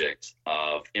subject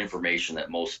of information that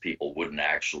most people wouldn't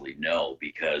actually know,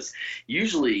 because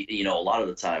usually, a lot of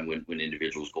the time when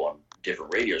individuals go on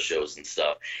different radio shows and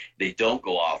stuff, they don't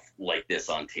go off like this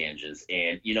on tangents.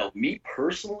 And, me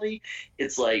personally,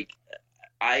 it's like,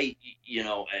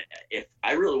 if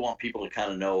I really want people to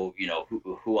kind of know,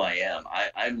 who I am,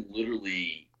 I'm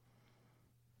literally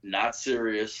not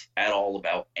serious at all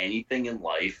about anything in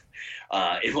life.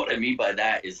 And what I mean by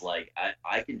that is, like,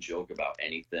 I can joke about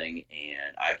anything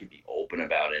and I can be open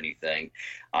about anything.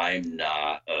 I'm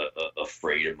not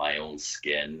afraid of my own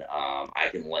skin. I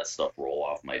can let stuff roll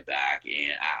off my back,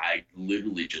 and I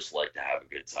literally just like to have a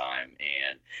good time.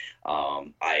 And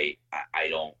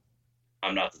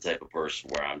I'm not the type of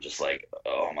person where I'm just like,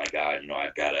 oh my God,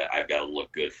 I've got to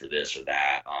look good for this or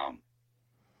that.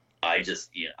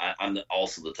 I'm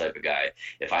also the type of guy,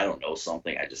 if I don't know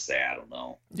something, I just say I don't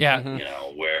know. Yeah.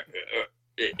 Where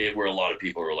a lot of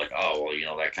people are like, oh,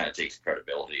 well, that kind of takes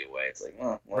credibility away. It's like,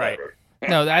 oh, whatever. Right.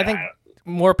 No, I think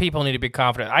more people need to be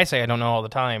confident. I say I don't know all the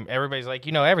time. Everybody's like,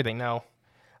 everything. No,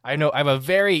 I know. I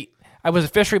was a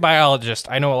fishery biologist.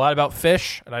 I know a lot about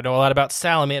fish, and I know a lot about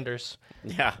salamanders.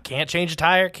 Yeah. Can't change a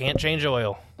tire. Can't change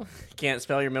oil. Can't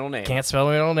spell your middle name. Can't spell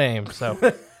my middle name. So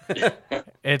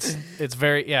it's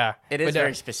very It is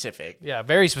very specific. Yeah,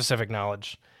 very specific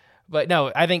knowledge. But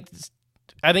no, I think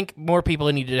more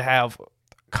people need to have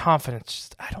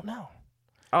confidence. I don't know.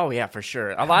 Oh yeah, for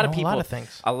sure. A lot of people.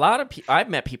 I've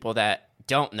met people that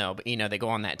don't know, but they go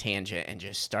on that tangent and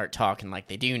just start talking like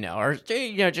they do know, or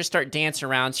just start dancing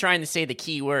around trying to say the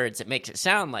key words that makes it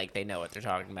sound like they know what they're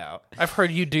talking about. I've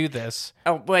heard you do this.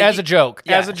 Oh, but as a joke,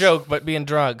 yes. But being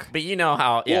drunk. But you know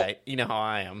how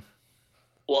I am.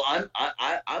 Well,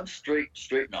 I'm straight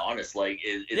and honest. Like,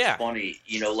 it's funny,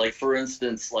 like, for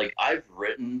instance, like, I've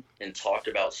written and talked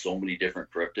about so many different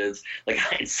cryptids. Like,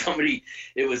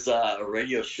 it was a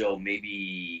radio show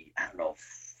maybe, I don't know,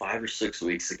 5 or 6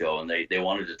 weeks ago, and they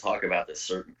wanted to talk about this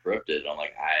certain cryptid. I'm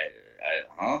like,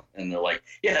 huh? And they're like,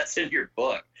 yeah, that's in your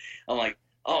book. I'm like,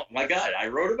 oh my God, I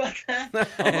wrote about that?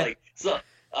 I'm like, so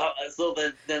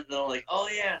then I'm like, oh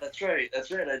yeah, that's right,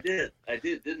 I did,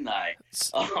 didn't I?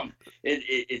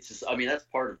 It's just, I mean, that's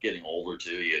part of getting older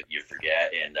too. You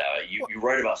forget, and you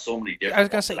write about so many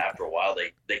different ones, and after a while,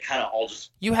 they kind of all just,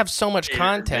 you have so much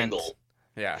content.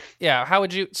 Yeah. How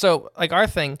would you? So, like, our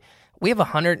thing, we have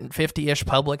 150-ish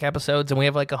public episodes, and we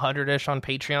have like 100-ish on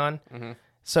Patreon. Mm-hmm.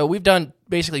 So we've done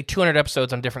basically 200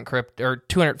 episodes on different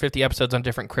 250 episodes on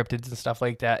different cryptids and stuff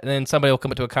like that. And then somebody will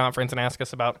come to a conference and ask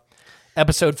us about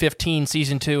episode 15,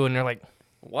 season 2, and they're like,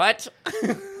 "What?"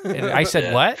 And I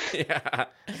said, "What?" Yeah.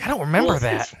 I don't remember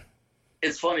that.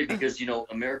 It's funny because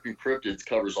American Cryptids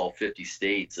covers all 50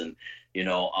 states, and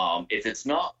if it's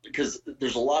not, because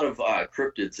there's a lot of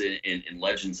cryptids in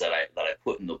legends that I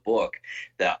put in the book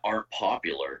that aren't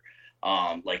popular.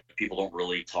 Like, people don't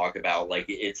really talk about, like,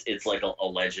 it's like a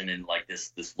legend in, like,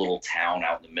 this little town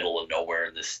out in the middle of nowhere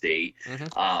in this state.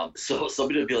 Mm-hmm. So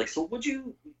somebody would be like,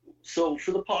 so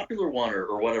for the popular one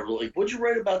or whatever, like, what'd you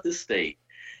write about this state?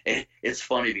 And it's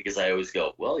funny because I always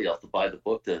go, well, you have to buy the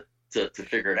book to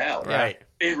figure it out, right?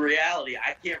 In reality,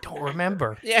 I don't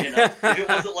remember. Yeah. If it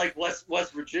wasn't like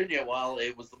West Virginia, while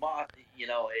it was the moth,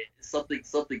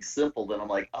 something simple, then I'm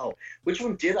like, oh, which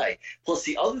one did I? Plus,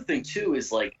 the other thing too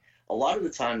is, like, a lot of the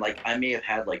time, like, I may have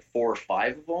had like 4 or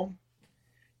 5 of them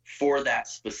for that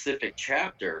specific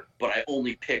chapter, but I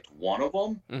only picked one of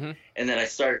them, mm-hmm. and then I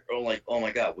start like, oh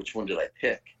my God, which one did I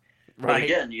pick? Right. But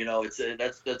again,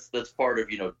 that's part of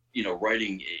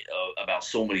writing about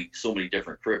so many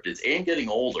different cryptids and getting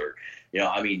older.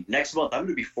 I mean, next month I'm going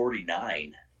to be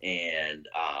 49, and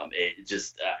it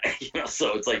just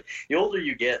so it's like the older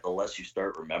you get, the less you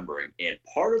start remembering. And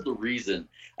part of the reason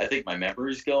I think my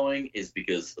memory's going is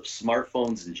because of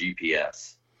smartphones and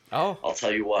GPS. Oh, I'll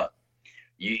tell you what.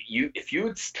 If you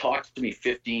had talked to me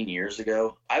 15 years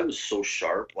ago, I was so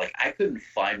sharp. Like, I couldn't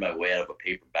find my way out of a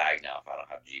paper bag now if I don't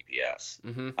have GPS.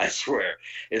 Mm-hmm. I swear.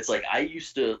 It's like I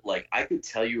used to, like, I could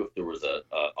tell you if there was a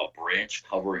branch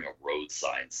covering a road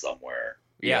sign somewhere.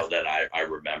 Yeah. That I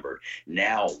remembered.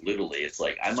 Now, literally, it's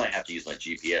like I might have to use my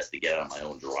GPS to get on my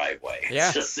own driveway.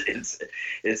 Yeah.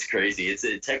 It's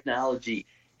crazy. Technology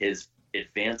has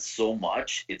advanced so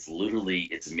much. It's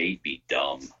made me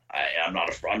dumb. I'm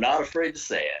not afraid to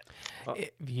say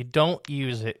it. If you don't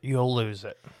use it, you'll lose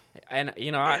it. And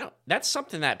that's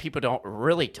something that people don't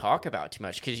really talk about too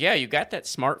much, because you got that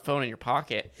smartphone in your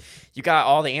pocket, you got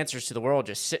all the answers to the world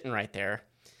just sitting right there,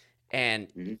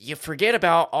 and you forget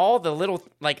about all the little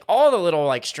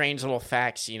strange little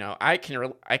facts.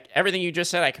 Everything you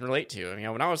just said I can relate to.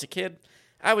 When I was a kid,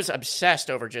 I was obsessed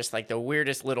over just like the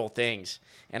weirdest little things,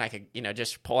 and I could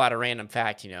just pull out a random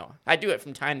fact. I do it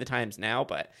from time to time now,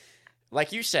 but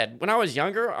like you said, when I was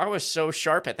younger, I was so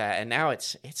sharp at that, and now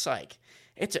it's like.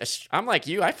 I'm like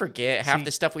you. I forget half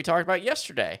the stuff we talked about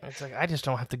yesterday. It's like I just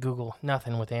don't have to Google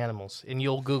nothing with animals, and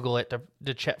you'll Google it to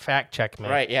fact check me.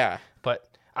 Right? Yeah. But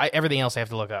everything else I have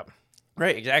to look up.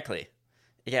 Right. Exactly.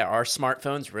 Yeah. Are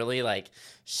smartphones really like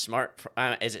smart?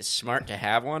 Is it smart to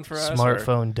have one for us?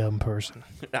 Smartphone, dumb person.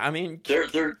 I mean,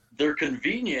 they're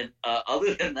convenient.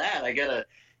 Other than that, I gotta.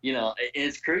 And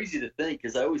it's crazy to think,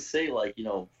 because I always say,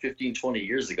 15, 20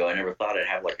 years ago, I never thought I'd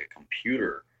have like a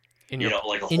computer.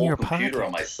 Like a whole computer pocket.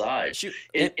 on my side.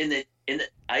 And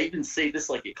I even say this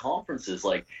like at conferences,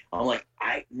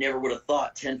 I never would have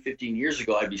thought 10, 15 years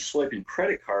ago I'd be swiping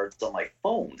credit cards on my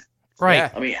phone. Right.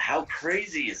 Yeah. I mean, how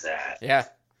crazy is that? Yeah.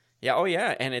 Yeah. Oh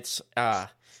yeah. And it's I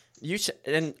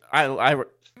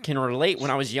can relate.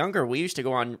 When I was younger, we used to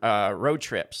go on road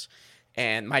trips,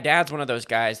 and my dad's one of those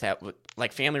guys that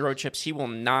like family road trips. He will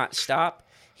not stop.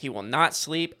 He will not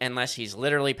sleep unless he's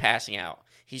literally passing out.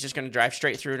 He's just going to drive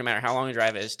straight through no matter how long the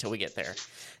drive is till we get there.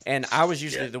 And I was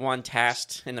usually the one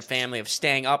tasked in the family of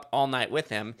staying up all night with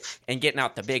him and getting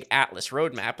out the big Atlas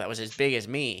road map that was as big as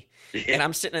me. Yeah. And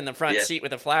I'm sitting in the front seat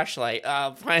with a flashlight,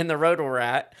 finding the road we're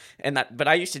at. But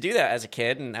I used to do that as a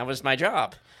kid, and that was my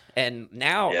job. And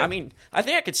now, I mean, I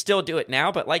think I could still do it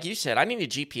now, but like you said, I need a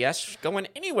GPS going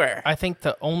anywhere. I think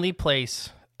the only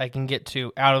place I can get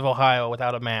to out of Ohio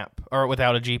without a map or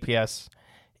without a GPS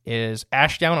is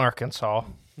Ashdown, Arkansas.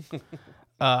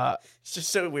 It's just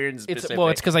so weird and specific.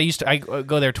 It's because I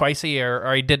go there twice a year, or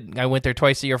I went there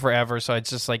twice a year forever, so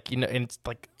it's just like, and it's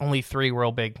like only 3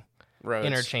 real big roads.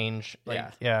 Interchange.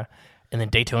 Yeah. And then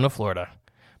Daytona, Florida.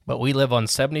 But we live on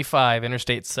 75,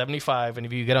 Interstate 75, and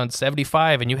if you get on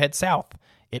 75 and you head south,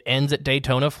 it ends at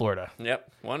Daytona, Florida.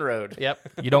 Yep, one road. Yep.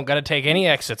 You don't got to take any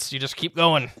exits. You just keep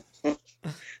going.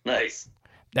 Nice.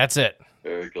 That's it.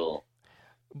 Very cool.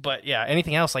 But yeah,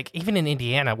 anything else, like even in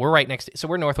Indiana, we're right next to, so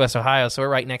we're Northwest Ohio, so we're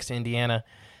right next to Indiana.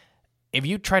 If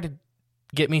you try to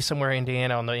get me somewhere in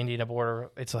Indiana on the Indiana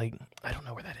border, it's like, I don't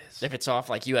know where that is. If it's off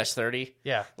like US 30.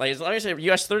 Yeah. Like as long as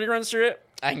US 30 runs through it,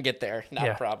 I can get there. Not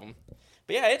a problem.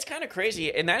 But yeah, it's kind of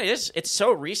crazy. And it's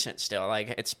so recent still.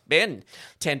 Like it's been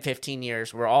 10, 15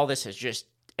 years where all this has just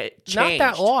changed. Not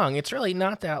that long. It's really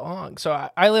not that long. So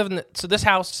I live in, this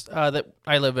house that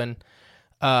I live in,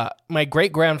 my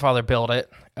great-grandfather built it,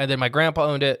 and then my grandpa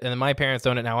owned it, and then my parents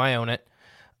own it, now I own it.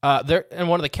 There, in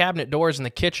one of the cabinet doors in the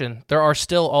kitchen, there are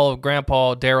still all of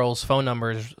Grandpa Daryl's phone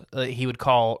numbers that he would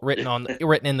call written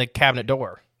in the cabinet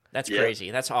door. That's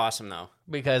crazy. That's awesome, though.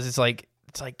 Because it's like,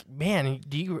 man,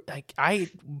 do you, like, I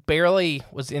barely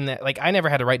was in that, like, I never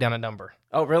had to write down a number.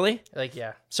 Oh, really? Like,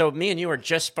 yeah. So me and you are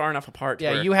just far enough apart.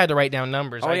 Yeah, you had to write down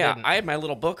numbers. Oh, I yeah. didn't. I had my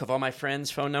little book of all my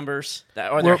friends' phone numbers,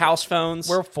 or their house phones.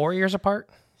 We're 4 years apart?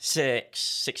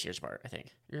 6 years apart, I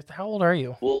think. How old are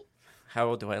you? Well, how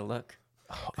old do I look?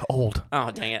 Old. Oh,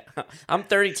 dang it. I'm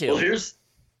 32. Well,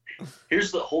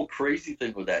 here's the whole crazy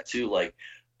thing with that, too. Like,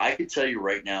 I could tell you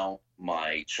right now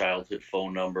my childhood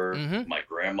phone number, my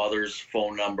grandmother's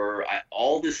phone number,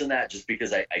 all this and that, just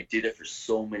because I did it for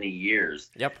so many years.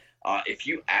 Yep. If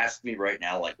you ask me right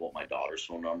now, like, what my daughter's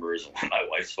phone number is and what my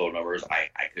wife's phone number is, I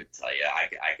could tell you. I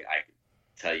could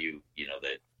tell you,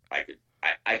 that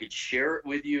I could share it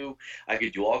with you. I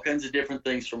could do all kinds of different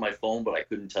things from my phone, but I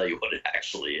couldn't tell you what it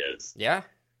actually is. Yeah,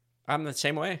 I'm the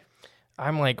same way.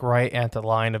 I'm like right at the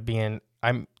line of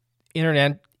I'm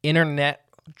internet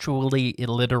truly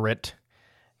illiterate,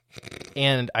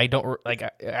 and I don't like.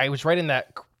 I was right in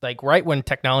that, like, right when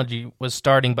technology was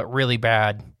starting, but really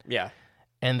bad. Yeah,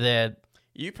 and then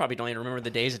you probably don't even remember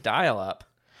the days of dial-up.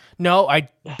 No, I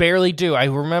barely do. I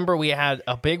remember we had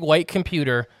a big white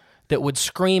computer that would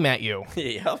scream at you.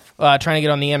 Yep. Trying to get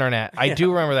on the internet. I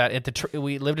do remember that.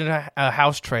 We lived in a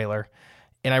house trailer,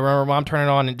 and I remember Mom turning it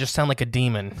on and it just sounded like a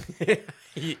demon.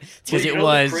 Because it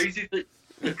was.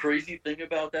 The crazy thing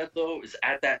about that, though, is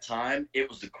at that time, it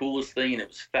was the coolest thing, and it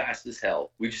was fast as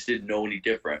hell. We just didn't know any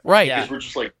different. Right. Yeah. Because we're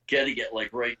just, like, getting it,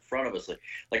 like, right in front of us.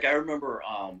 Like I remember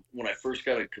when I first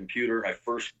got a computer and I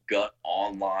first got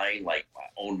online, like, I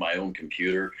owned my own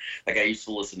computer. Like, I used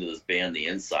to listen to this band, The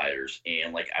Insiders,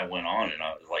 and, like, I went on and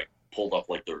I was, like, pulled up,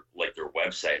 like, their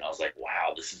website, and I was like,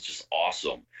 wow, this is just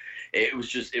awesome. It was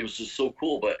just so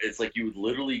cool, but it's like you would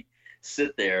literally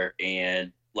sit there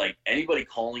and, like, anybody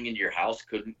calling into your house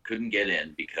couldn't get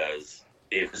in because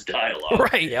it was dial-up.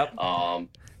 Right. Yep.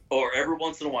 Or every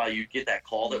once in a while you'd get that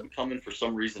call that would come in for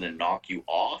some reason and knock you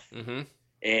off,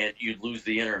 and you'd lose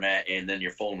the internet, and then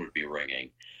your phone would be ringing.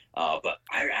 But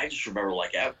I just remember,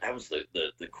 like, that was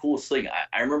the coolest thing.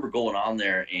 I remember going on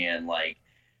there and, like,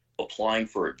 applying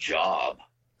for a job,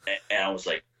 and I was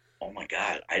like, oh my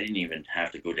God, I didn't even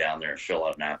have to go down there and fill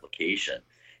out an application.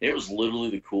 It was literally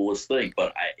the coolest thing,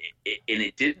 but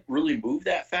it didn't really move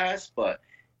that fast, but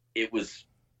it was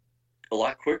a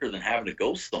lot quicker than having to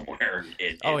go somewhere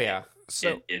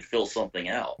and fill something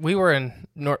out. We were in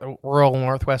rural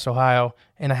Northwest Ohio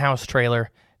in a house trailer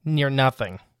near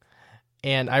nothing.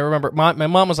 And I remember my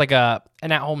mom was like an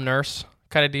at-home nurse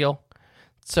kind of deal.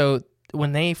 So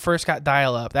when they first got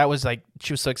dial-up, that was like,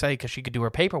 she was so excited because she could do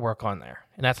her paperwork on there.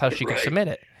 And that's how she could submit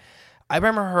it. I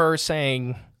remember her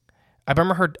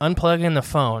unplugging the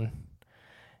phone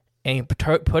and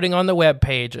putting on the web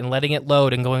page and letting it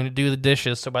load and going to do the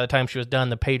dishes. So by the time she was done,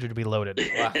 the page would be loaded.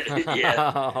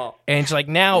 Yeah. And she's like,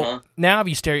 now if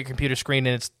you stare at your computer screen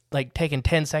and it's like taking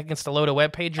 10 seconds to load a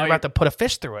web page, you're about to put a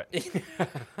fish through it.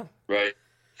 Right.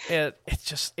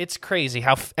 It's crazy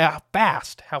how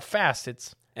fast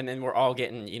it's. And then we're all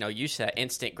getting, used to that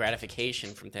instant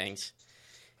gratification from things.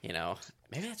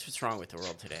 Maybe that's what's wrong with the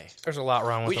world today. There's a lot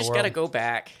wrong with the world. We just got to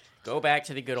go back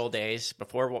to the good old days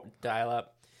before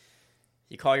dial-up.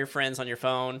 You call your friends on your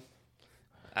phone,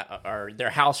 or their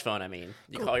house phone, I mean.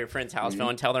 You call your friend's house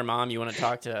phone, tell their mom you want to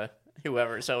talk to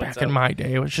whoever. Back in my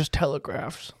day, it was just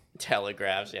telegraphs.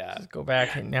 Telegraphs, yeah. Just go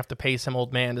back and you have to pay some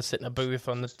old man to sit in a booth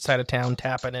on the side of town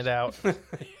tapping it out.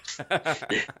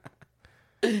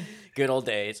 Good old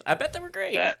days. I bet they were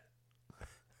great.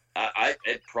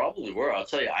 It probably were. I'll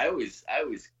tell you, I always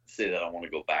say that I want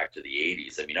to go back to the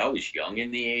 80s. I mean, I was young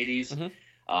in the 80s. Mm-hmm.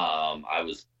 I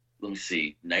was,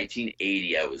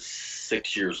 1980, I was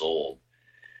 6 years old.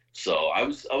 So I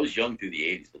was young through the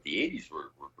 80s, but the 80s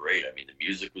were great. I mean, the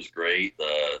music was great.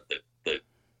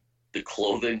 The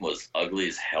clothing was ugly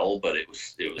as hell, but it was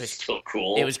still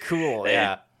cool. It was cool,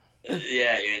 yeah.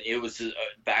 Yeah, and it was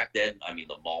back then. I mean,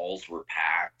 the malls were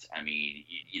packed. I mean,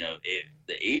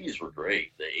 the 80s were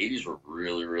great. The 80s were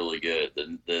really, really good.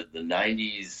 The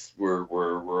 90s were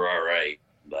all right,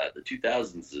 but the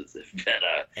 2000s has been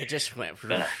it just went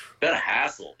been a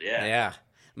hassle. Yeah. Yeah.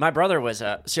 My brother was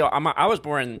I was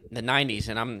born in the 90s,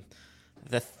 and I'm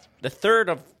the third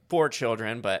of 4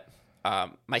 children, but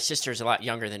my sister's a lot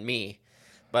younger than me.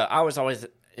 But I was always.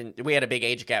 And we had a big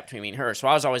age gap between me and her, so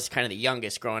I was always kind of the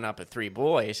youngest growing up of 3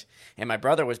 boys. And my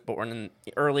brother was born in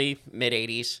the early,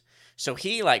 mid-'80s, so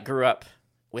he grew up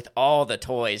with all the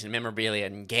toys and memorabilia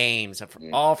and games,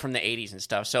 all from the 80s and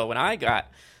stuff. So when I got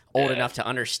old enough to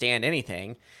understand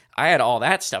anything, I had all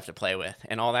that stuff to play with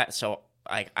and all that. So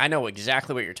I know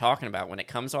exactly what you're talking about when it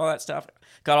comes to all that stuff.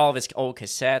 Got all of his old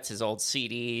cassettes, his old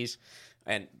CDs,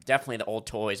 and definitely the old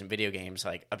toys and video games,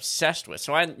 obsessed with.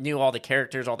 So I knew all the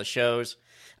characters, all the shows.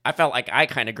 I felt like I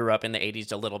kind of grew up in the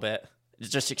 80s a little bit. It's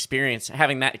just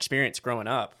having that experience growing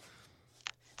up.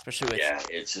 Especially with... Yeah,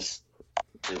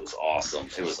 it was awesome.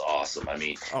 It was awesome. I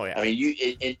mean, oh, yeah. I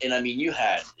mean, you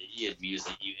had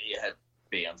music, you had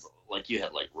bands, you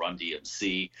had Run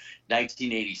DMC.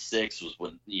 1986 was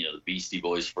when, the Beastie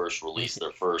Boys first released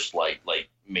their first,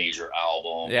 major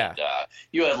album. Yeah. And,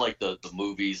 you had, the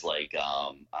movies,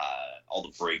 all the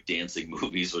breakdancing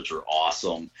movies, which were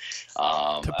awesome.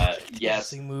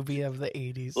 Breakdancing movie of the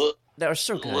 80s. That was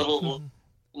so good.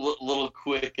 Little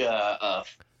quick,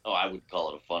 I would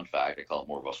call it a fun fact. I call it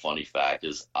more of a funny fact.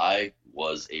 Is I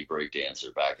was a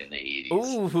breakdancer back in the 80s.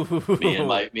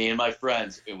 Ooh. Me and my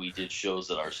friends, and we did shows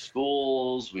at our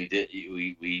schools. We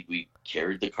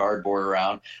carried the cardboard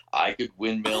around. I could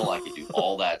windmill. I could do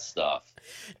all that stuff.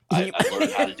 I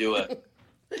learned how to do it.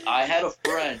 I had a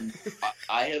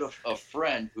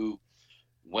friend who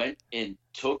went and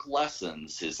took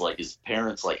lessons. His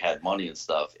parents had money and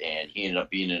stuff, and he ended up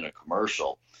being in a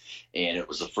commercial. And it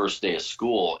was the first day of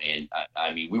school, and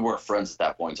I mean, we weren't friends at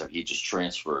that point in time. He just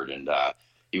transferred, and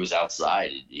he was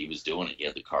outside, and he was doing it. He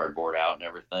had the cardboard out and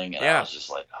everything, and I was just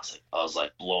I was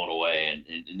blown away.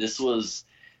 And this was,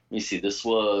 let me see, this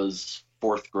was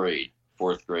fourth grade,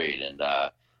 and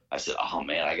I said, oh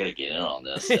man, I got to get in on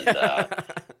this. And,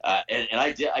 and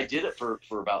I did it for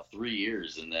about 3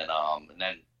 years. And then,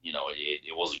 you know,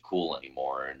 it wasn't cool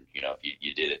anymore. And, you know, if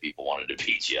you did it, people wanted to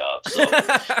beat you up. So,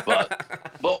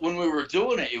 but when we were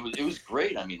doing it, it was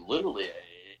great. I mean, literally,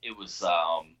 it was,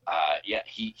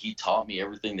 he taught me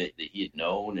everything that he had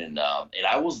known. And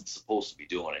I wasn't supposed to be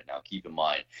doing it. Now, keep in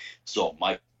mind. So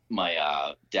my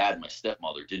dad and my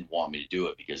stepmother didn't want me to do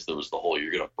it because there was the whole,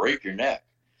 you're going to break your neck.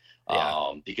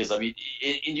 Yeah. Because I mean,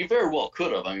 and you very well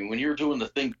could have. I mean, when you're doing the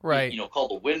thing, right, you know,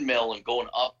 called the windmill and going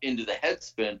up into the head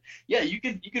spin, yeah, you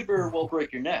could very well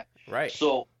break your neck. Right.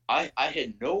 So I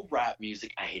had no rap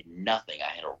music. I had nothing.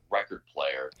 I had a record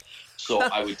player. So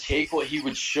I would take what he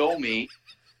would show me.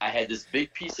 I had this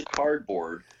big piece of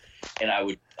cardboard, and I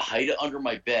would hide it under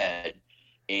my bed,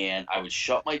 and I would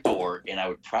shut my door, and I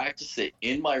would practice it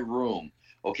in my room.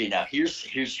 Okay, now here's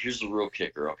the real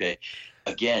kicker. Okay.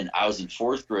 Again, I was in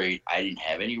 4th grade. I didn't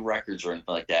have any records or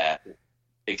anything like that,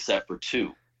 except for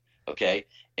 2. Okay,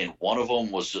 and one of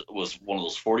them was one of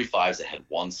those 45s that had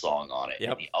 1 song on it,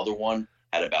 yep. And the other one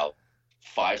had about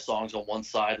 5 songs on one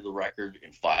side of the record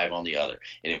and 5 on the other,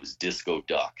 and it was Disco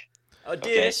Duck.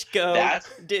 Okay?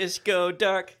 Disco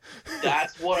Duck.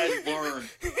 That's what I learned.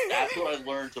 That's what I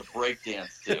learned to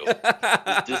breakdance to.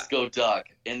 Was Disco Duck,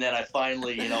 and then I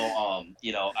finally,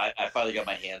 I finally got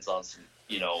my hands on some.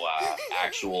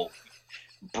 Actual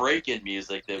break-in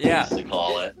music that we used to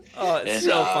call it. Oh, it's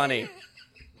so funny.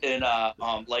 And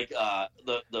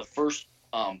the first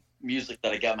music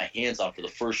that I got my hands on for the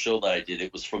first show that I did,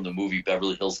 it was from the movie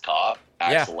Beverly Hills Cop,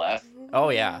 Axel F.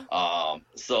 Oh yeah.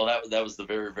 So that was the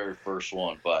very, very first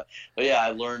one. But yeah,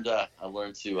 I learned to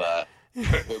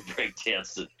break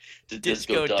dance to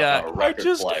Disco Duck on a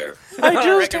record player. I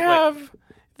just have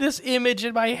this image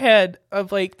in my head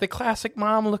of like the classic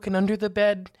mom looking under the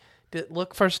bed to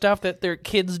look for stuff that their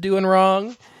kid's doing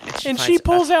wrong, and she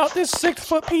pulls out this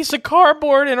 6-foot piece of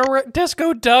cardboard and a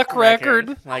Disco Duck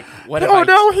record. Like, what?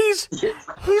 No, he's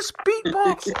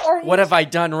beatboxing. What have I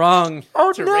done wrong?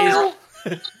 Oh no!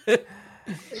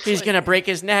 He's gonna break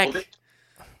his neck. Well,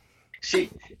 she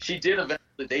did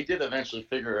eventually. They did eventually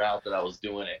figure out that I was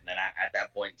doing it, and then at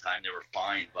that point in time they were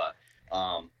fine. But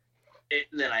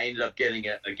then I ended up getting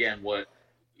it again. What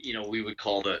we would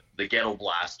call the ghetto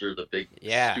blaster, the big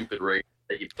stupid radio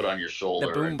that you put on your shoulder,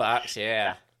 the boombox.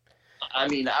 Yeah. I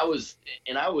mean, I'm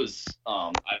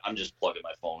just plugging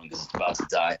my phone. This is about to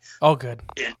die. Oh, good.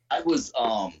 And I was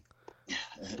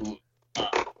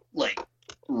like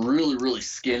really, really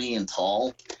skinny and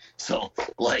tall. So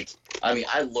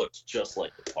I looked just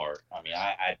like the part. I mean,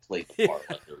 I played the part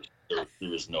like there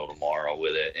was no tomorrow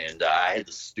with it. And I had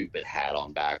the stupid hat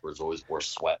on backwards. Always wore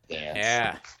sweatpants.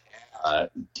 Yeah.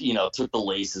 Took the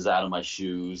laces out of my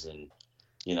shoes and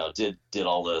did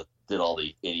all the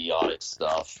idiotic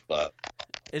stuff. But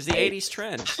it's the 80s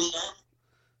trend.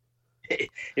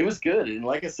 It was good, and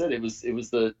like I said, it was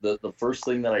the first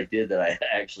thing that I did that I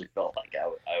actually felt like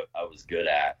I was good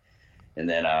at. And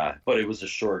then, but it was a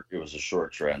short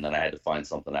trend. Then I had to find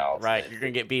something else. Right, you're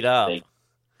gonna get beat up.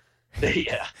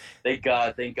 Yeah, thank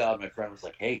God. My friend was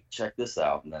like, "Hey, check this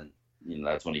out," and then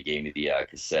that's when he gave me the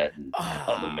cassette and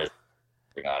the mix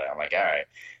on it. I'm like, "All right,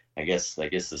 I guess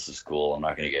this is cool. I'm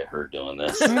not gonna get hurt doing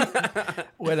this."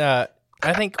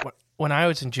 I think when I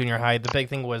was in junior high, the big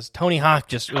thing was Tony Hawk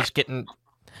just was getting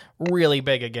really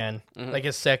big again, like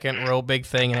his second real big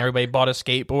thing, and everybody bought a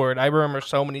skateboard. I remember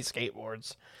so many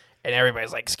skateboards. And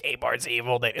everybody's like, skateboard's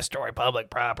evil, they destroy public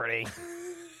property.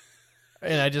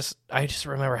 And I just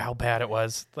remember how bad it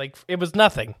was. Like, it was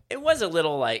nothing. It was a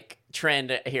little,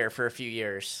 trend here for a few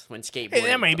years when skateboarding...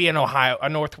 That may be an Ohio,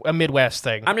 a Midwest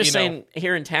thing. I'm just saying,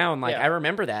 here in town, I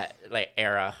remember that,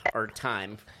 era or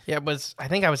time. Yeah, I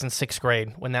think I was in 6th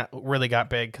grade when that really got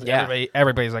big. Because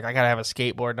everybody's like, I gotta have a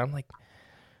skateboard. And I'm like,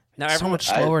 so much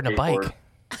slower than a bike.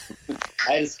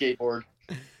 I had a skateboard.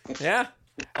 Yeah?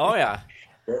 Oh, yeah.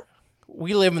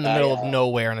 We live in the middle of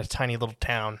nowhere in a tiny little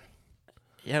town.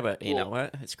 Yeah, but you know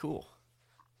what? It's cool.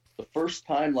 The first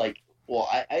time, I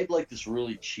had this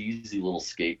really cheesy little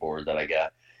skateboard that I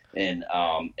got, and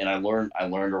I learned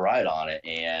to ride on it,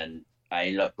 and I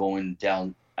ended up going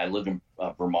down. I lived in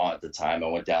Vermont at the time. I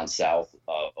went down south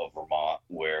of Vermont,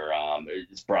 where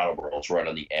it's Brattleboro. It's right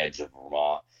on the edge of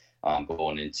Vermont,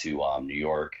 going into New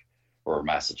York or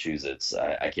Massachusetts.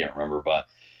 I can't remember, but.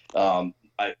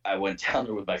 I went down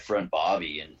there with my friend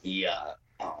Bobby, and we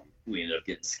ended up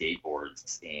getting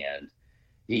skateboards, and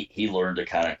he learned to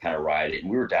kind of ride it.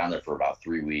 And we were down there for about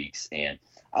 3 weeks, and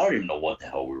I don't even know what the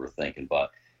hell we were thinking.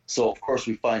 But so of course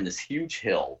we find this huge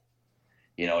hill,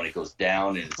 and it goes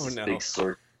down, and it's big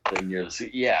circle. thing near the sea.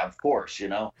 Yeah, of course, you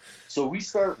know. So we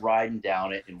start riding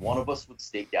down it, and one of us would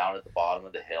stay down at the bottom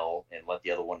of the hill and let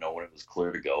the other one know when it was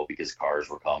clear to go because cars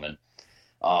were coming.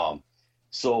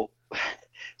 So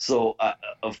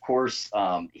of course,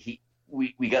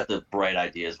 we got the bright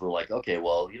ideas. We're like, okay,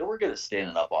 well, you know, we're good at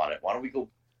standing up on it. Why don't we go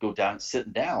down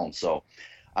sitting down? So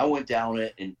I went down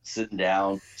it and sitting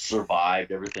down,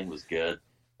 survived. Everything was good.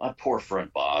 My poor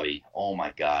friend Bobby. Oh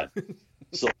my God.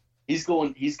 So he's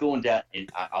going down,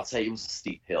 and I'll tell you, it was a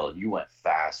steep hill, and you went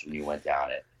fast when you went down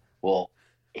it. Well,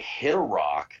 it hit a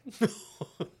rock.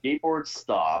 Skateboard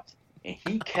stopped, and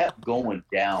he kept going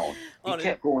down. He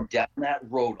kept going down that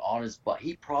road on his butt.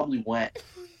 He probably went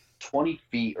 20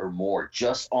 feet or more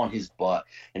just on his butt.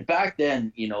 And back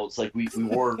then, you know, it's like we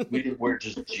didn't wear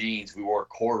just jeans. We wore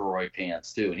corduroy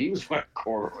pants too, and he was wearing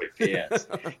corduroy pants.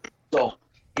 So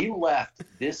he left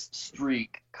this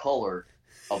streak color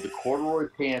of the corduroy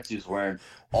pants he was wearing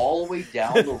all the way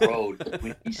down the road.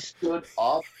 When he stood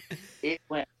up, it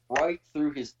went right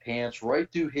through his pants, right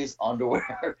through his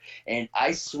underwear. And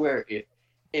I swear,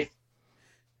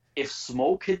 if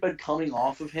smoke had been coming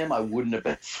off of him, I wouldn't have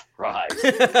been surprised.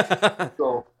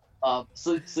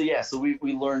 So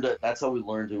we learned that's how we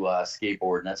learned to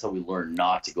skateboard, and that's how we learned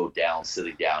not to go down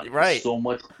sitting down. It was so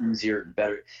much easier and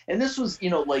better. And this was, you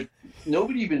know, like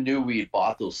nobody even knew we had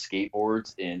bought those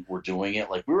skateboards and were doing it.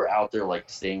 Like we were out there like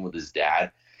staying with his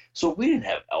dad, so we didn't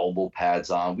have elbow pads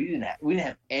on. We didn't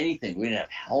have anything. We didn't have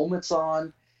helmets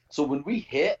on. So when we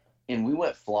hit and we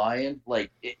went flying, like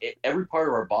every part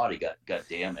of our body got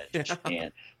damaged.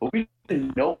 But we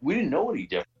didn't know any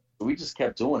different. So we just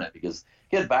kept doing it because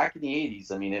back in the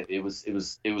 80s, I mean, it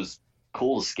was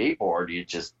cool to skateboard.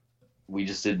 We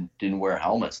just didn't wear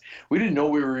helmets. We didn't know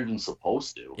we were even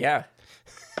supposed to. Yeah,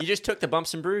 you just took the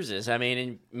bumps and bruises. I mean,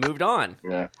 and moved on.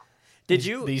 Yeah. Did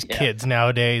you? These kids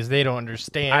nowadays, they don't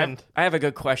understand. I have a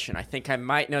good question. I think I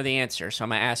might know the answer, so I'm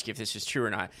going to ask you if this is true or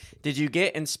not. Did you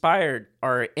get inspired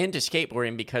or into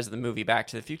skateboarding because of the movie Back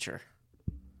to the Future?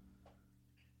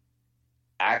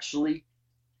 Actually,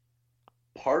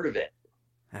 part of it.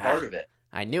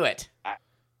 I knew it.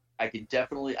 I can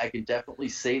definitely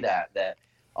say that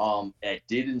it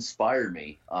did inspire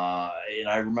me. And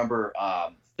I remember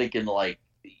thinking like,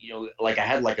 you know, like I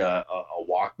had like a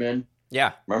Walkman.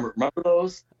 Yeah. Remember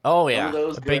those? Oh yeah. Remember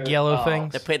those? The big yellow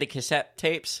things. They played the cassette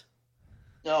tapes.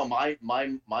 No,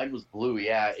 mine was blue.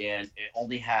 Yeah, and it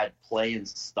only had play and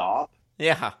stop.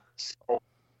 Yeah. So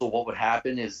what would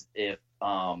happen is if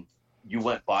you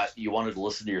wanted to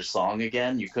listen to your song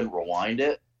again, you couldn't rewind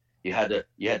it. You had to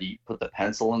put the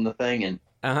pencil in the thing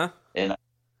and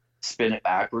spin it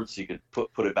backwards so you could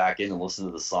put it back in and listen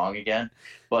to the song again.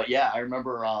 But yeah, I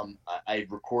remember I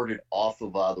recorded off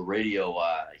of the radio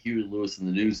Huey Lewis and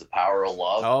the News, The Power of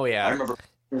Love. Oh yeah. I remember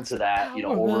listening to that, you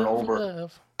know, over and over.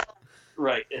 Love.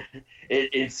 Right.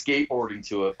 It's skateboarding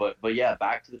to it, but yeah,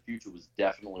 Back to the Future was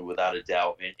definitely without a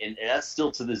doubt, and that's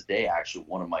still to this day actually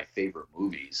one of my favorite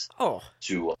movies.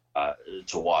 To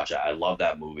watch. I love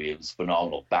that movie. It was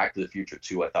phenomenal. Back to the Future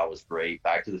 2 I thought was great.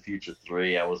 Back to the Future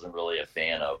 3 I wasn't really a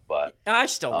fan of, but I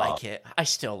still like it.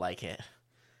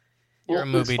 You're a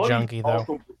movie junkie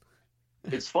though.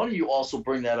 It's funny you also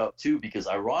bring that up too, because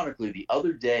ironically the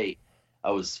other day I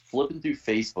was flipping through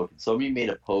Facebook and somebody made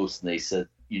a post and they said,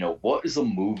 you know, what is a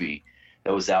movie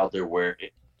that was out there where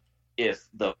if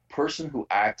the person who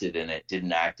acted in it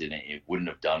didn't act in it, it wouldn't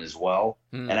have done as well?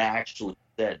 And I actually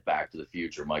said Back to the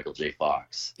Future, Michael J.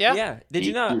 Fox. Yeah. Did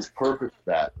you know? He was perfect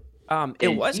for that.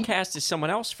 It was cast as someone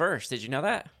else first. Did you know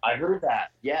that? I heard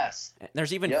that. Yes.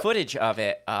 There's even footage of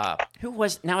it. Who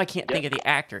was? Now I can't think of the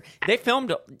actor. They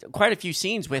filmed quite a few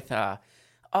scenes with.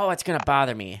 It's gonna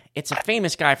bother me. It's a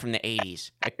famous guy from the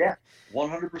 80s. Yeah,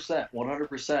 100%.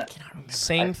 100%.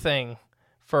 Same thing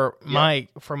for my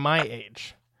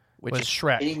age, which was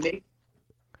Shrek.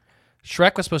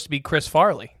 Shrek was supposed to be Chris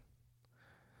Farley.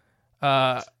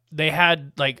 They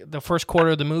had like the first quarter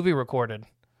of the movie recorded,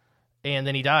 and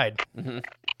then he died. Mm-hmm.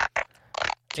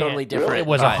 Totally different. It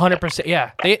was 100%.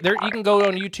 Yeah, you can go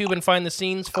on YouTube and find the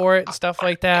scenes for it and stuff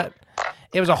like that.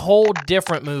 It was a whole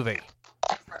different movie.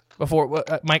 Before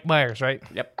Mike Myers, right?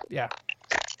 Yep. Yeah.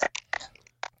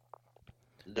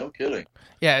 No kidding.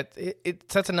 Yeah,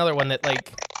 that's another one that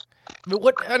like,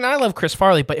 and I love Chris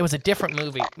Farley, but it was a different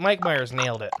movie. Mike Myers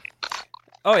nailed it.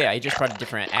 Oh yeah, he just brought a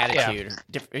different attitude.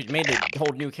 Yeah. He made a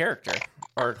whole new character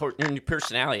or a whole new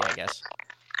personality, I guess.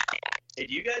 Hey,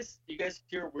 do you guys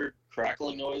hear a weird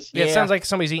crackling noise? Yeah, it sounds like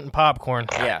somebody's eating popcorn.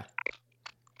 Yeah.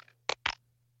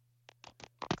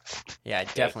 Yeah, I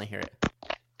definitely hear it.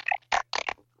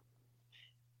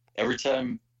 Every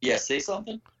time, say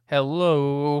something.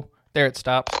 Hello. There it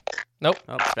stops. Nope.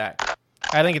 Oh, it's back.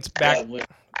 I think it's back.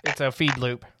 It's a feed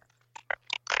loop.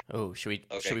 Oh, should we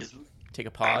Okay, take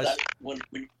a pause? When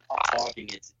you're talking,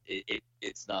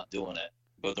 it's not doing it.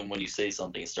 But then when you say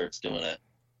something, it starts doing it.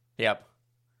 Yep.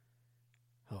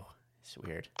 Oh, it's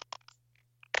weird.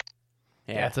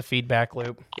 Yeah, it's a feedback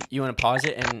loop. You want to pause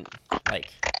it and like...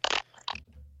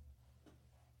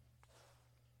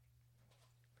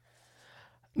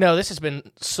 No, this has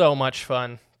been so much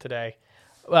fun today.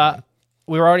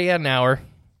 We were already at an hour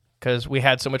because we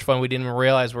had so much fun we didn't even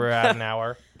realize we were at an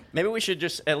hour. Maybe we should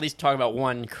just at least talk about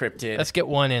one cryptid. Let's get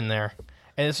one in there.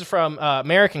 And this is from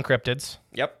American Cryptids.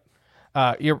 Yep.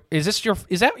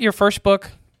 Is that your first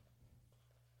book?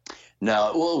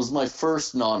 No, well, it was my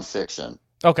first nonfiction.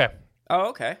 Okay. Oh,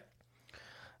 okay.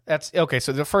 That's okay.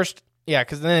 So the first,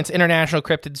 because then it's International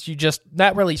Cryptids.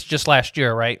 That released just last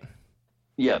year, right?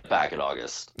 Yeah, back in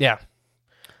August. Yeah.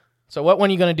 So what one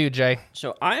are you going to do, Jay?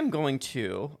 So I'm going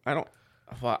to. I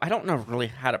don't know really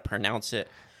how to pronounce it.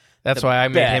 That's why I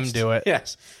made him do it.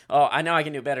 Yes. Oh, I know I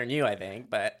can do better than you, I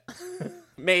think, but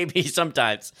maybe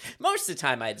sometimes. Most of the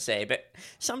time, I'd say, but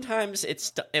sometimes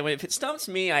if it stumps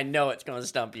me, I know it's going to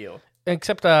stump you.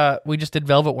 Except we just did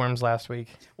velvet worms last week.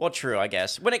 Well, true, I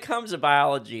guess. When it comes to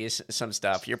biology, some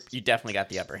stuff, you definitely got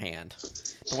the upper hand.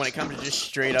 But when it comes to just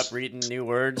straight up reading new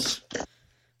words, I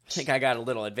think I got a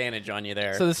little advantage on you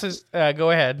there. So this is, go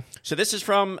ahead. So this is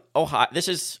from Ohio.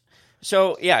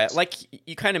 So yeah, like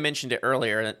you kind of mentioned it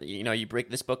earlier.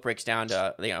 This book breaks down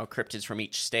to cryptids from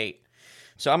each state.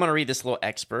 So I'm going to read this little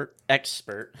excerpt.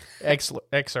 Professional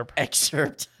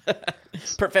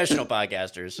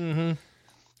podcasters. Mm-hmm.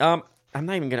 I'm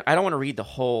not even gonna. I don't want to read the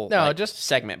whole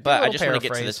segment, but I just want to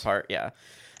get to this part. Yeah.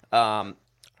 So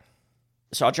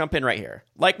I'll jump in right here.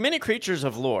 Like many creatures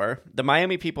of lore, the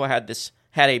Miami people had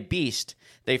a beast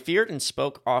they feared and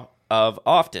spoke of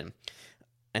often.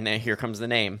 And then here comes the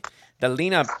name, the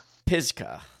Lena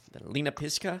Pisca. The Lena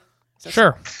Pisca?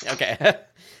 Sure. Okay.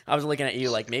 I was looking at you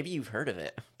like maybe you've heard of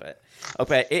it, but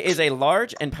okay. It is a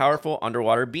large and powerful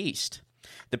underwater beast.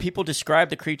 The people describe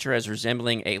the creature as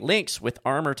resembling a lynx with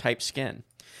armor-type skin.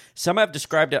 Some have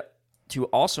described it to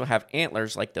also have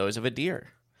antlers like those of a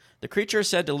deer. The creature is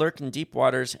said to lurk in deep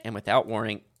waters and, without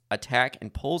warning, attack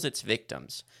and pulls its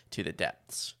victims to the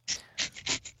depths.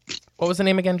 What was the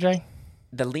name again, Jay?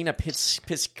 The Lena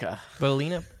Pisca. The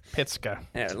Lena Pisca.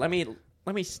 Yeah, let me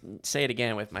say it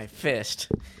again with my fist,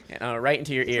 right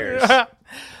into your ears.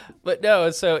 But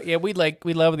no, so yeah, we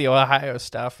love the Ohio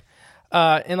stuff.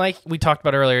 And like we talked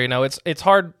about earlier, it's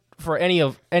hard for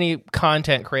any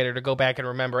content creator to go back and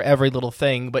remember every little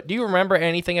thing. But do you remember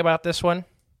anything about this one?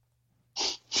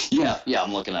 Yeah,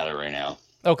 I'm looking at it right now.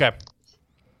 Okay.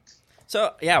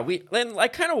 So yeah,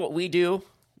 kind of what we do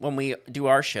when we do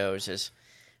our shows is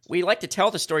we like to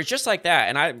tell the stories just like that,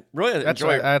 and I really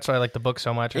enjoy. That's why I like the book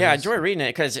so much. Yeah, I enjoy reading it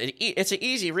because it's an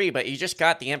easy read, but you just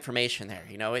got the information there.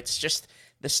 It's just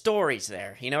the stories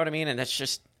there. You know what I mean? And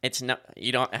it's not,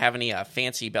 you don't have any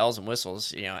fancy bells and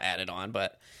whistles, added on,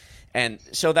 and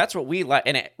so that's what we like.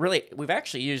 And we've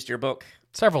actually used your book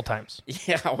several times.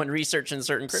 Yeah, when researching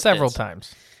certain cryptids. Several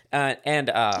times.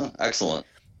 Excellent.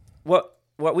 What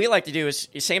we like to do is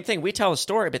the same thing. We tell a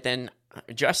story, but then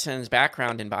Justin's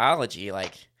background in biology,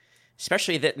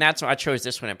 especially that's why I chose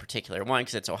this one in particular. One,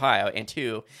 because it's Ohio, and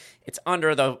two, it's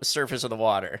under the surface of the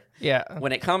water. Yeah.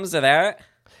 When it comes to that.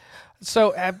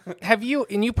 So have you,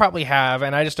 and you probably have,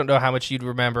 and I just don't know how much you'd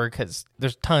remember because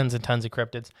there's tons and tons of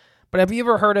cryptids, but have you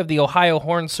ever heard of the Ohio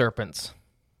horned serpents?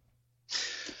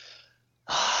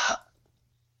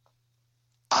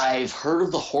 I've heard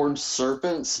of the horned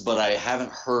serpents, but I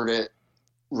haven't heard it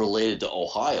related to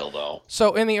Ohio, though.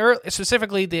 So in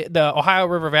specifically the Ohio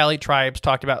River Valley tribes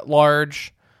talked about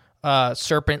large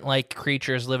serpent-like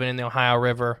creatures living in the Ohio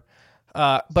River.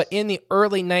 But in the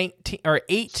early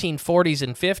 1840s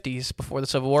and 50s, before the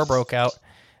Civil War broke out,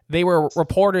 they were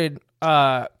reported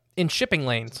in shipping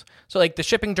lanes. So the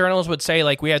shipping journals would say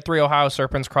we had 3 Ohio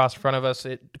serpents cross in front of us.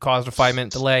 It caused a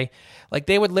 5-minute delay.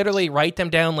 They would literally write them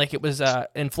down like it was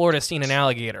in Florida seen an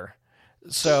alligator.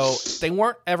 So they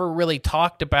weren't ever really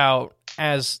talked about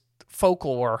as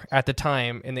folklore at the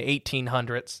time in the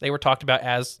 1800s. They were talked about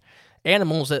as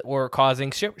animals that were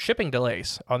causing shipping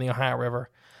delays on the Ohio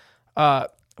River.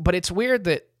 But it's weird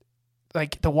that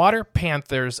the water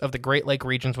panthers of the Great Lake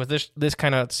regions, which this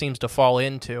kind of seems to fall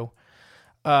into,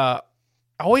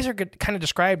 always are kind of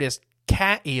described as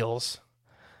cat eels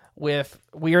with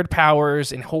weird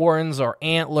powers and horns or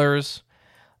antlers,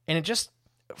 and it just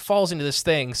falls into this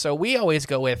thing. So we always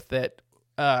go with that.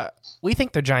 We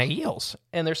think they're giant eels,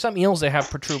 and there's some eels that have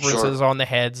protuberances on the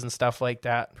heads and stuff like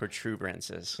that.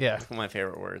 Protuberances. Yeah. One of my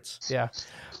favorite words. Yeah.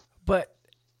 But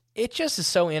it just is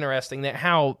so interesting that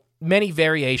how many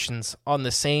variations on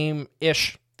the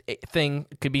same-ish thing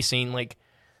could be seen. Like,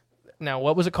 now,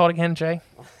 what was it called again, Jay?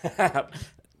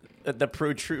 The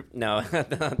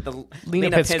the Lena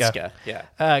Pinska.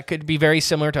 Yeah. Could be very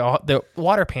similar to the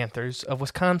water panthers of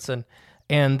Wisconsin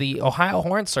and the Ohio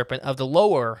horned serpent of the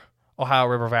lower Ohio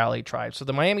River Valley tribe. So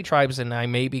the Miami tribes, and I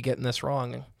may be getting this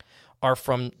wrong, are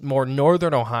from more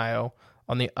northern Ohio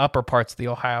on the upper parts of the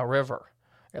Ohio River,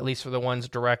 at least for the ones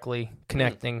directly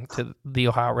connecting to the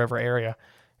Ohio River area.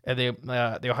 And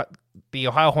the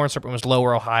Ohio horned serpent was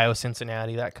lower Ohio,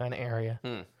 Cincinnati, that kind of area.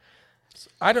 So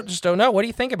I don't know. What do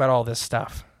you think about all this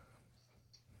stuff?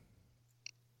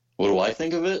 What do I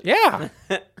think of it? Yeah.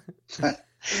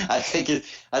 I think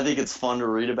it's fun to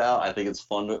read about. I think it's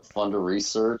fun to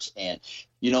research. And,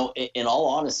 you know, in all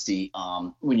honesty,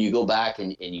 when you go back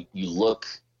and you look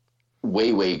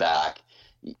way back,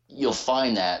 you'll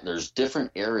find that there's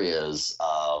different areas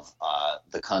of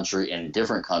the country and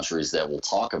different countries that will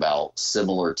talk about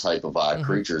similar type of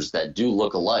creatures that do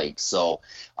look alike. So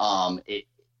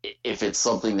if it's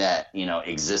something that, you know,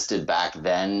 existed back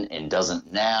then and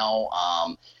doesn't now,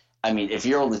 I mean, if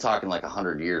you're only talking like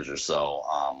 100 years or so,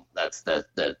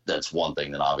 that's one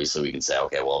thing. Then obviously we can say,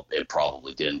 okay, well, it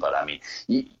probably didn't. But I mean,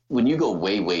 when you go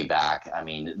way back, I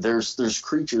mean, there's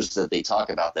creatures that they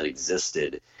talk about that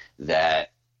existed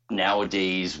that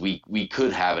nowadays we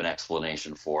could have an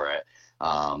explanation for it.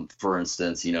 For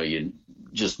instance, you know, you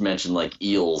just mentioned like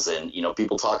eels, and you know,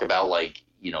 people talk about like,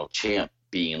 you know, Champ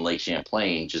being in Lake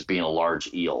Champlain just being a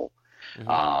large eel.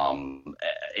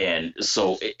 And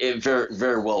so it very,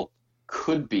 very well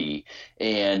could be.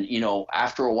 And, you know,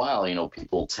 after a while, you know,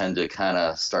 people tend to kind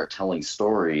of start telling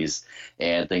stories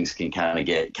and things can kind of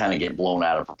get blown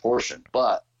out of proportion.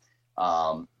 But,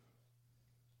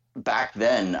 back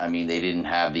then, I mean, they didn't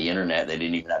have the internet. They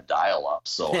didn't even have dial-up.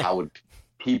 So how would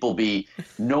people be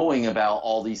knowing about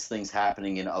all these things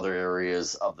happening in other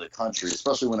areas of the country,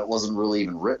 especially when it wasn't really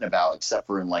even written about except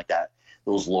for in like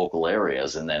those local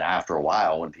areas? And then after a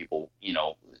while, when people, you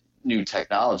know, new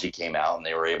technology came out and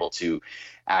they were able to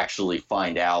actually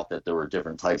find out that there were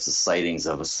different types of sightings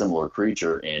of a similar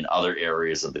creature in other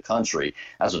areas of the country,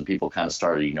 that's when people kind of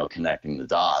started, you know, connecting the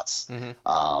dots.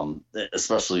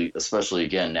 Especially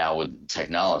again now with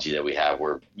technology that we have,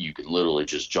 where you can literally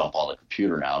just jump on the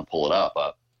computer now and pull it up.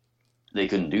 But they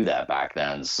couldn't do that back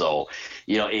then. So,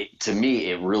 you know, to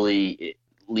me, it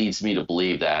leads me to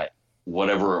believe that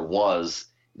whatever it was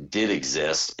did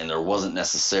exist, and there wasn't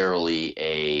necessarily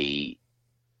a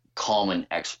common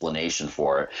explanation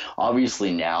for it.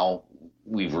 Obviously now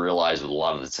we've realized with a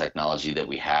lot of the technology that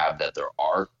we have that there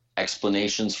are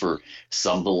explanations for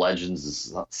some of the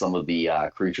legends, some of the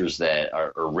creatures that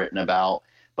are written about,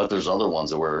 but there's other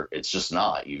ones where it's just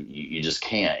not, you just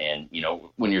can't. And, you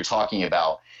know, when you're talking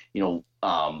about, you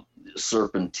know,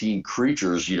 serpentine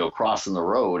creatures, you know, crossing the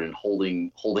road and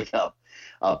holding up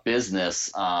a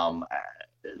business,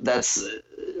 that's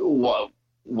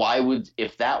why would,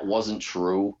 if that wasn't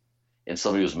true and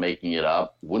somebody was making it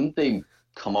up, wouldn't they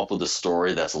come up with a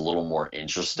story that's a little more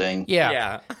interesting?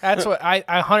 Yeah. That's what I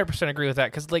 100% agree with that.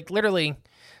 Because like literally,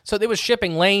 so it was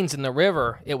shipping lanes in the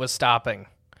river. It was stopping,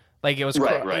 like it was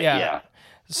right. Yeah.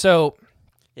 So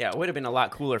yeah, it would have been a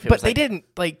lot cooler if it was. But they didn't,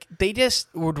 like, they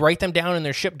just would write them down in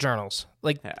their ship journals,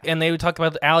 like, and they would talk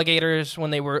about the alligators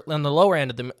when they were on the lower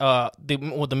end of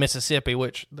the Mississippi,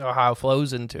 which the Ohio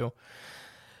flows into.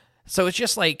 So it's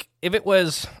just like, if it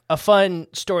was a fun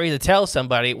story to tell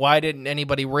somebody, why didn't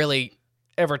anybody really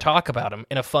ever talk about them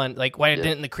in a fun, like, why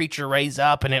didn't the creature raise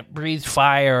up and it breathed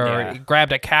fire, or it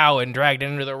grabbed a cow and dragged it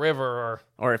into the river,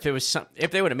 or if it was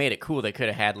if they would have made it cool, they could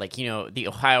have had, like, you know, the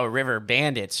Ohio River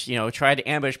bandits, you know, tried to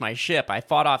ambush my ship. I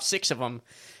fought off 6 of them,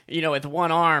 you know, with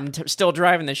one arm, still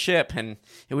driving the ship, and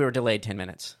we were delayed 10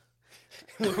 minutes.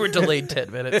 We were delayed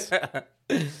 10 minutes.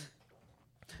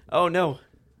 Oh, no.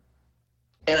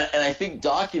 And I think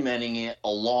documenting it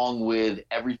along with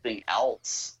everything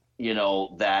else, you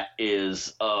know, that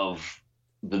is of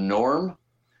the norm,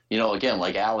 you know, again,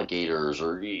 like alligators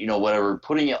or, you know, whatever,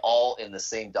 putting it all in the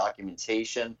same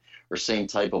documentation or same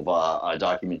type of a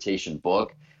documentation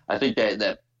book, I think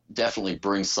that definitely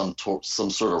brings some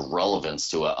sort of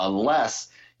relevance to it, unless,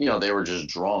 you know, they were just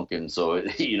drunk. And so,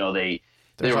 you know, they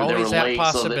were late,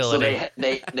 possibility. so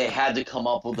they had to come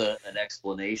up with an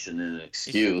explanation and an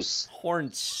excuse.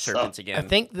 Horned serpents again. I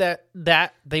think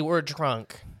that they were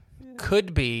drunk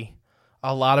could be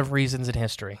a lot of reasons in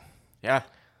history. Yeah.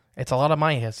 It's a lot of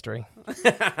my history.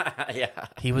 Yeah.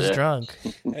 He was drunk.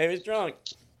 He was drunk.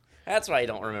 That's why I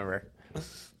don't remember.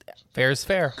 Fair is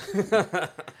fair.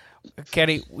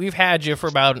 Kenny, we've had you for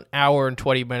about an hour and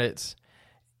 20 minutes.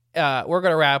 we're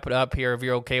going to wrap it up here if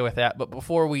you're okay with that. But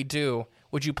before we do,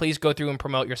 would you please go through and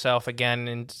promote yourself again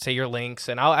and say your links?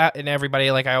 And and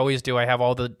everybody, like I always do, I have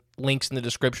all the links in the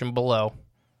description below.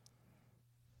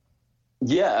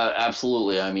 Yeah,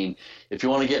 absolutely. I mean, if you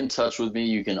want to get in touch with me,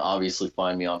 you can obviously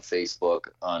find me on Facebook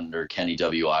under Kenny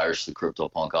W. Irish, the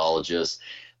Cryptopunkologist.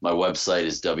 My website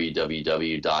is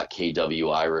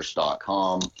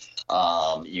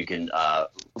www.kwirish.com. You can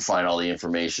find all the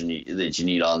information that you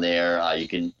need on there. You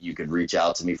can reach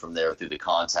out to me from there through the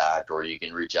contact, or you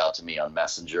can reach out to me on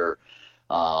Messenger.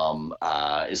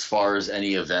 As far as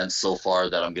any events so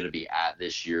far that I'm going to be at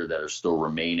this year that are still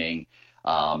remaining,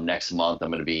 next month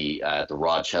I'm going to be at the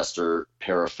Rochester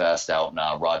Parafest out in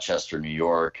Rochester, New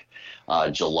York.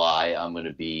 July I'm going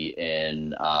to be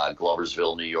in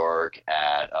Gloversville, New York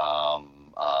at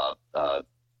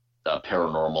a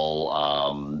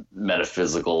paranormal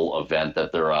metaphysical event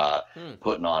that they're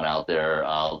putting on out there.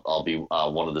 I'll be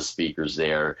one of the speakers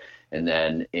there. And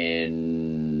then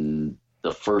in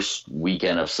the first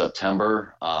weekend of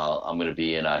September, I'm going to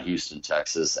be in Houston,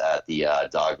 Texas at the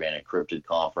Dogman Encrypted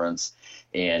Conference.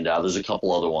 And there's a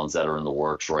couple other ones that are in the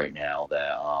works right now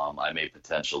that I may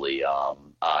potentially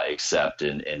accept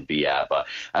and be at. But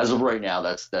as of right now,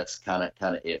 that's kind of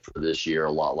it for this year.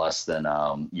 A lot less than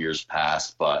years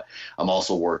past. But I'm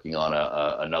also working on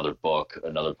another book,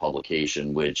 another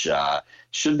publication, which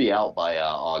should be out by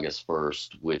August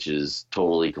 1st, which is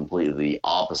totally completely the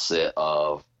opposite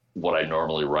of what I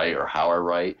normally write or how I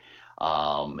write.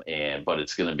 But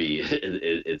it's going to be,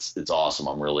 it's awesome.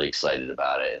 I'm really excited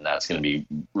about it. And that's going to be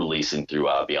releasing through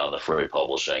Beyond the Fray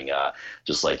Publishing,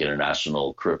 just like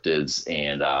International Cryptids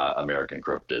and American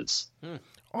Cryptids.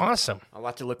 Awesome. A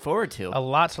lot to look forward to. A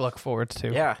lot to look forward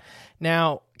to. Yeah.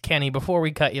 Now, Kenny, before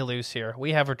we cut you loose here,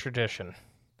 we have a tradition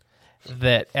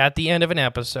that at the end of an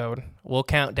episode, we'll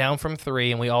count down from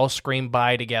 3 and we all scream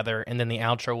bye together, and then the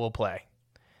outro will play.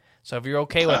 So if you're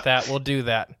okay with that, we'll do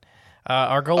that.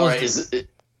 Our goal is...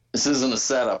 This isn't a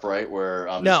setup, right, where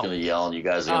I'm just going to yell and you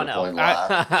guys are going to point and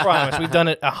laugh? I promise. We've done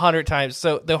it 100 times.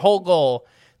 So the whole goal,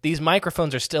 these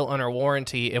microphones are still under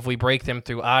warranty if we break them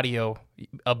through audio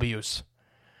abuse.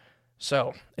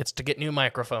 So it's to get new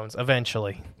microphones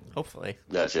eventually. Hopefully.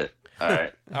 Gotcha. All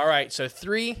right. All right. So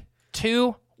 3,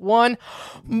 2, 1.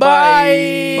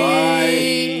 Bye.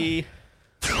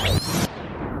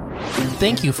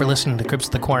 Thank you for listening to Crips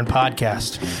of the Corn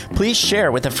podcast. Please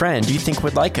share with a friend you think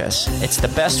would like us. It's the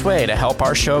best way to help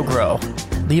our show grow.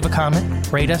 Leave a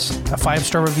comment, rate us, a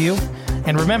 5-star review,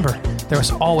 and remember, there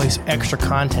is always extra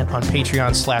content on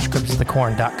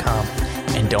Patreon/CryptsOfTheCorn.com.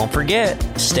 And don't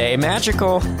forget, stay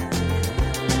magical.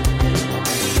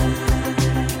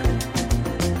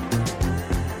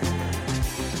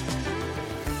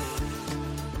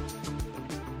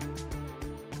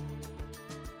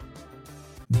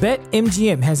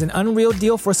 BetMGM has an unreal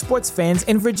deal for sports fans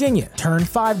in Virginia. Turn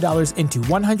 $5 into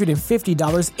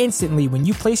 $150 instantly when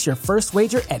you place your first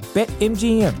wager at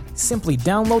BetMGM. Simply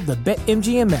download the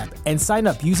BetMGM app and sign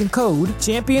up using code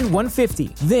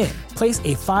Champion150. Then, place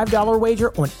a $5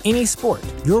 wager on any sport.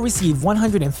 You'll receive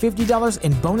 $150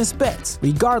 in bonus bets,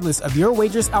 regardless of your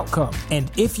wager's outcome.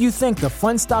 And if you think the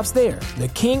fun stops there, the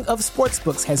king of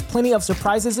sportsbooks has plenty of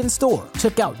surprises in store.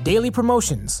 Check out daily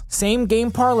promotions,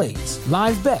 same-game parlays,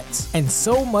 live bets, and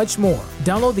so much more.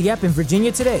 Download the app in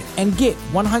Virginia today and get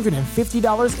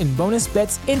 $150 in bonus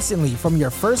bets instantly from your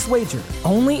first wager.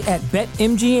 Only at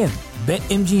BetMGM.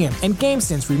 BetMGM and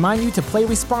GameSense remind you to play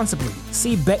responsibly.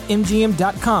 See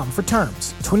BetMGM.com for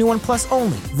terms. 21 plus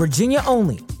only. Virginia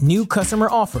only. New customer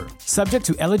offer. Subject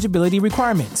to eligibility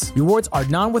requirements. Rewards are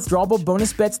non-withdrawable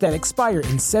bonus bets that expire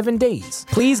in 7 days.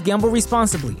 Please gamble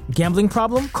responsibly. Gambling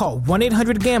problem? Call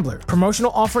 1-800-GAMBLER.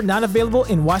 Promotional offer not available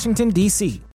in Washington, D.C.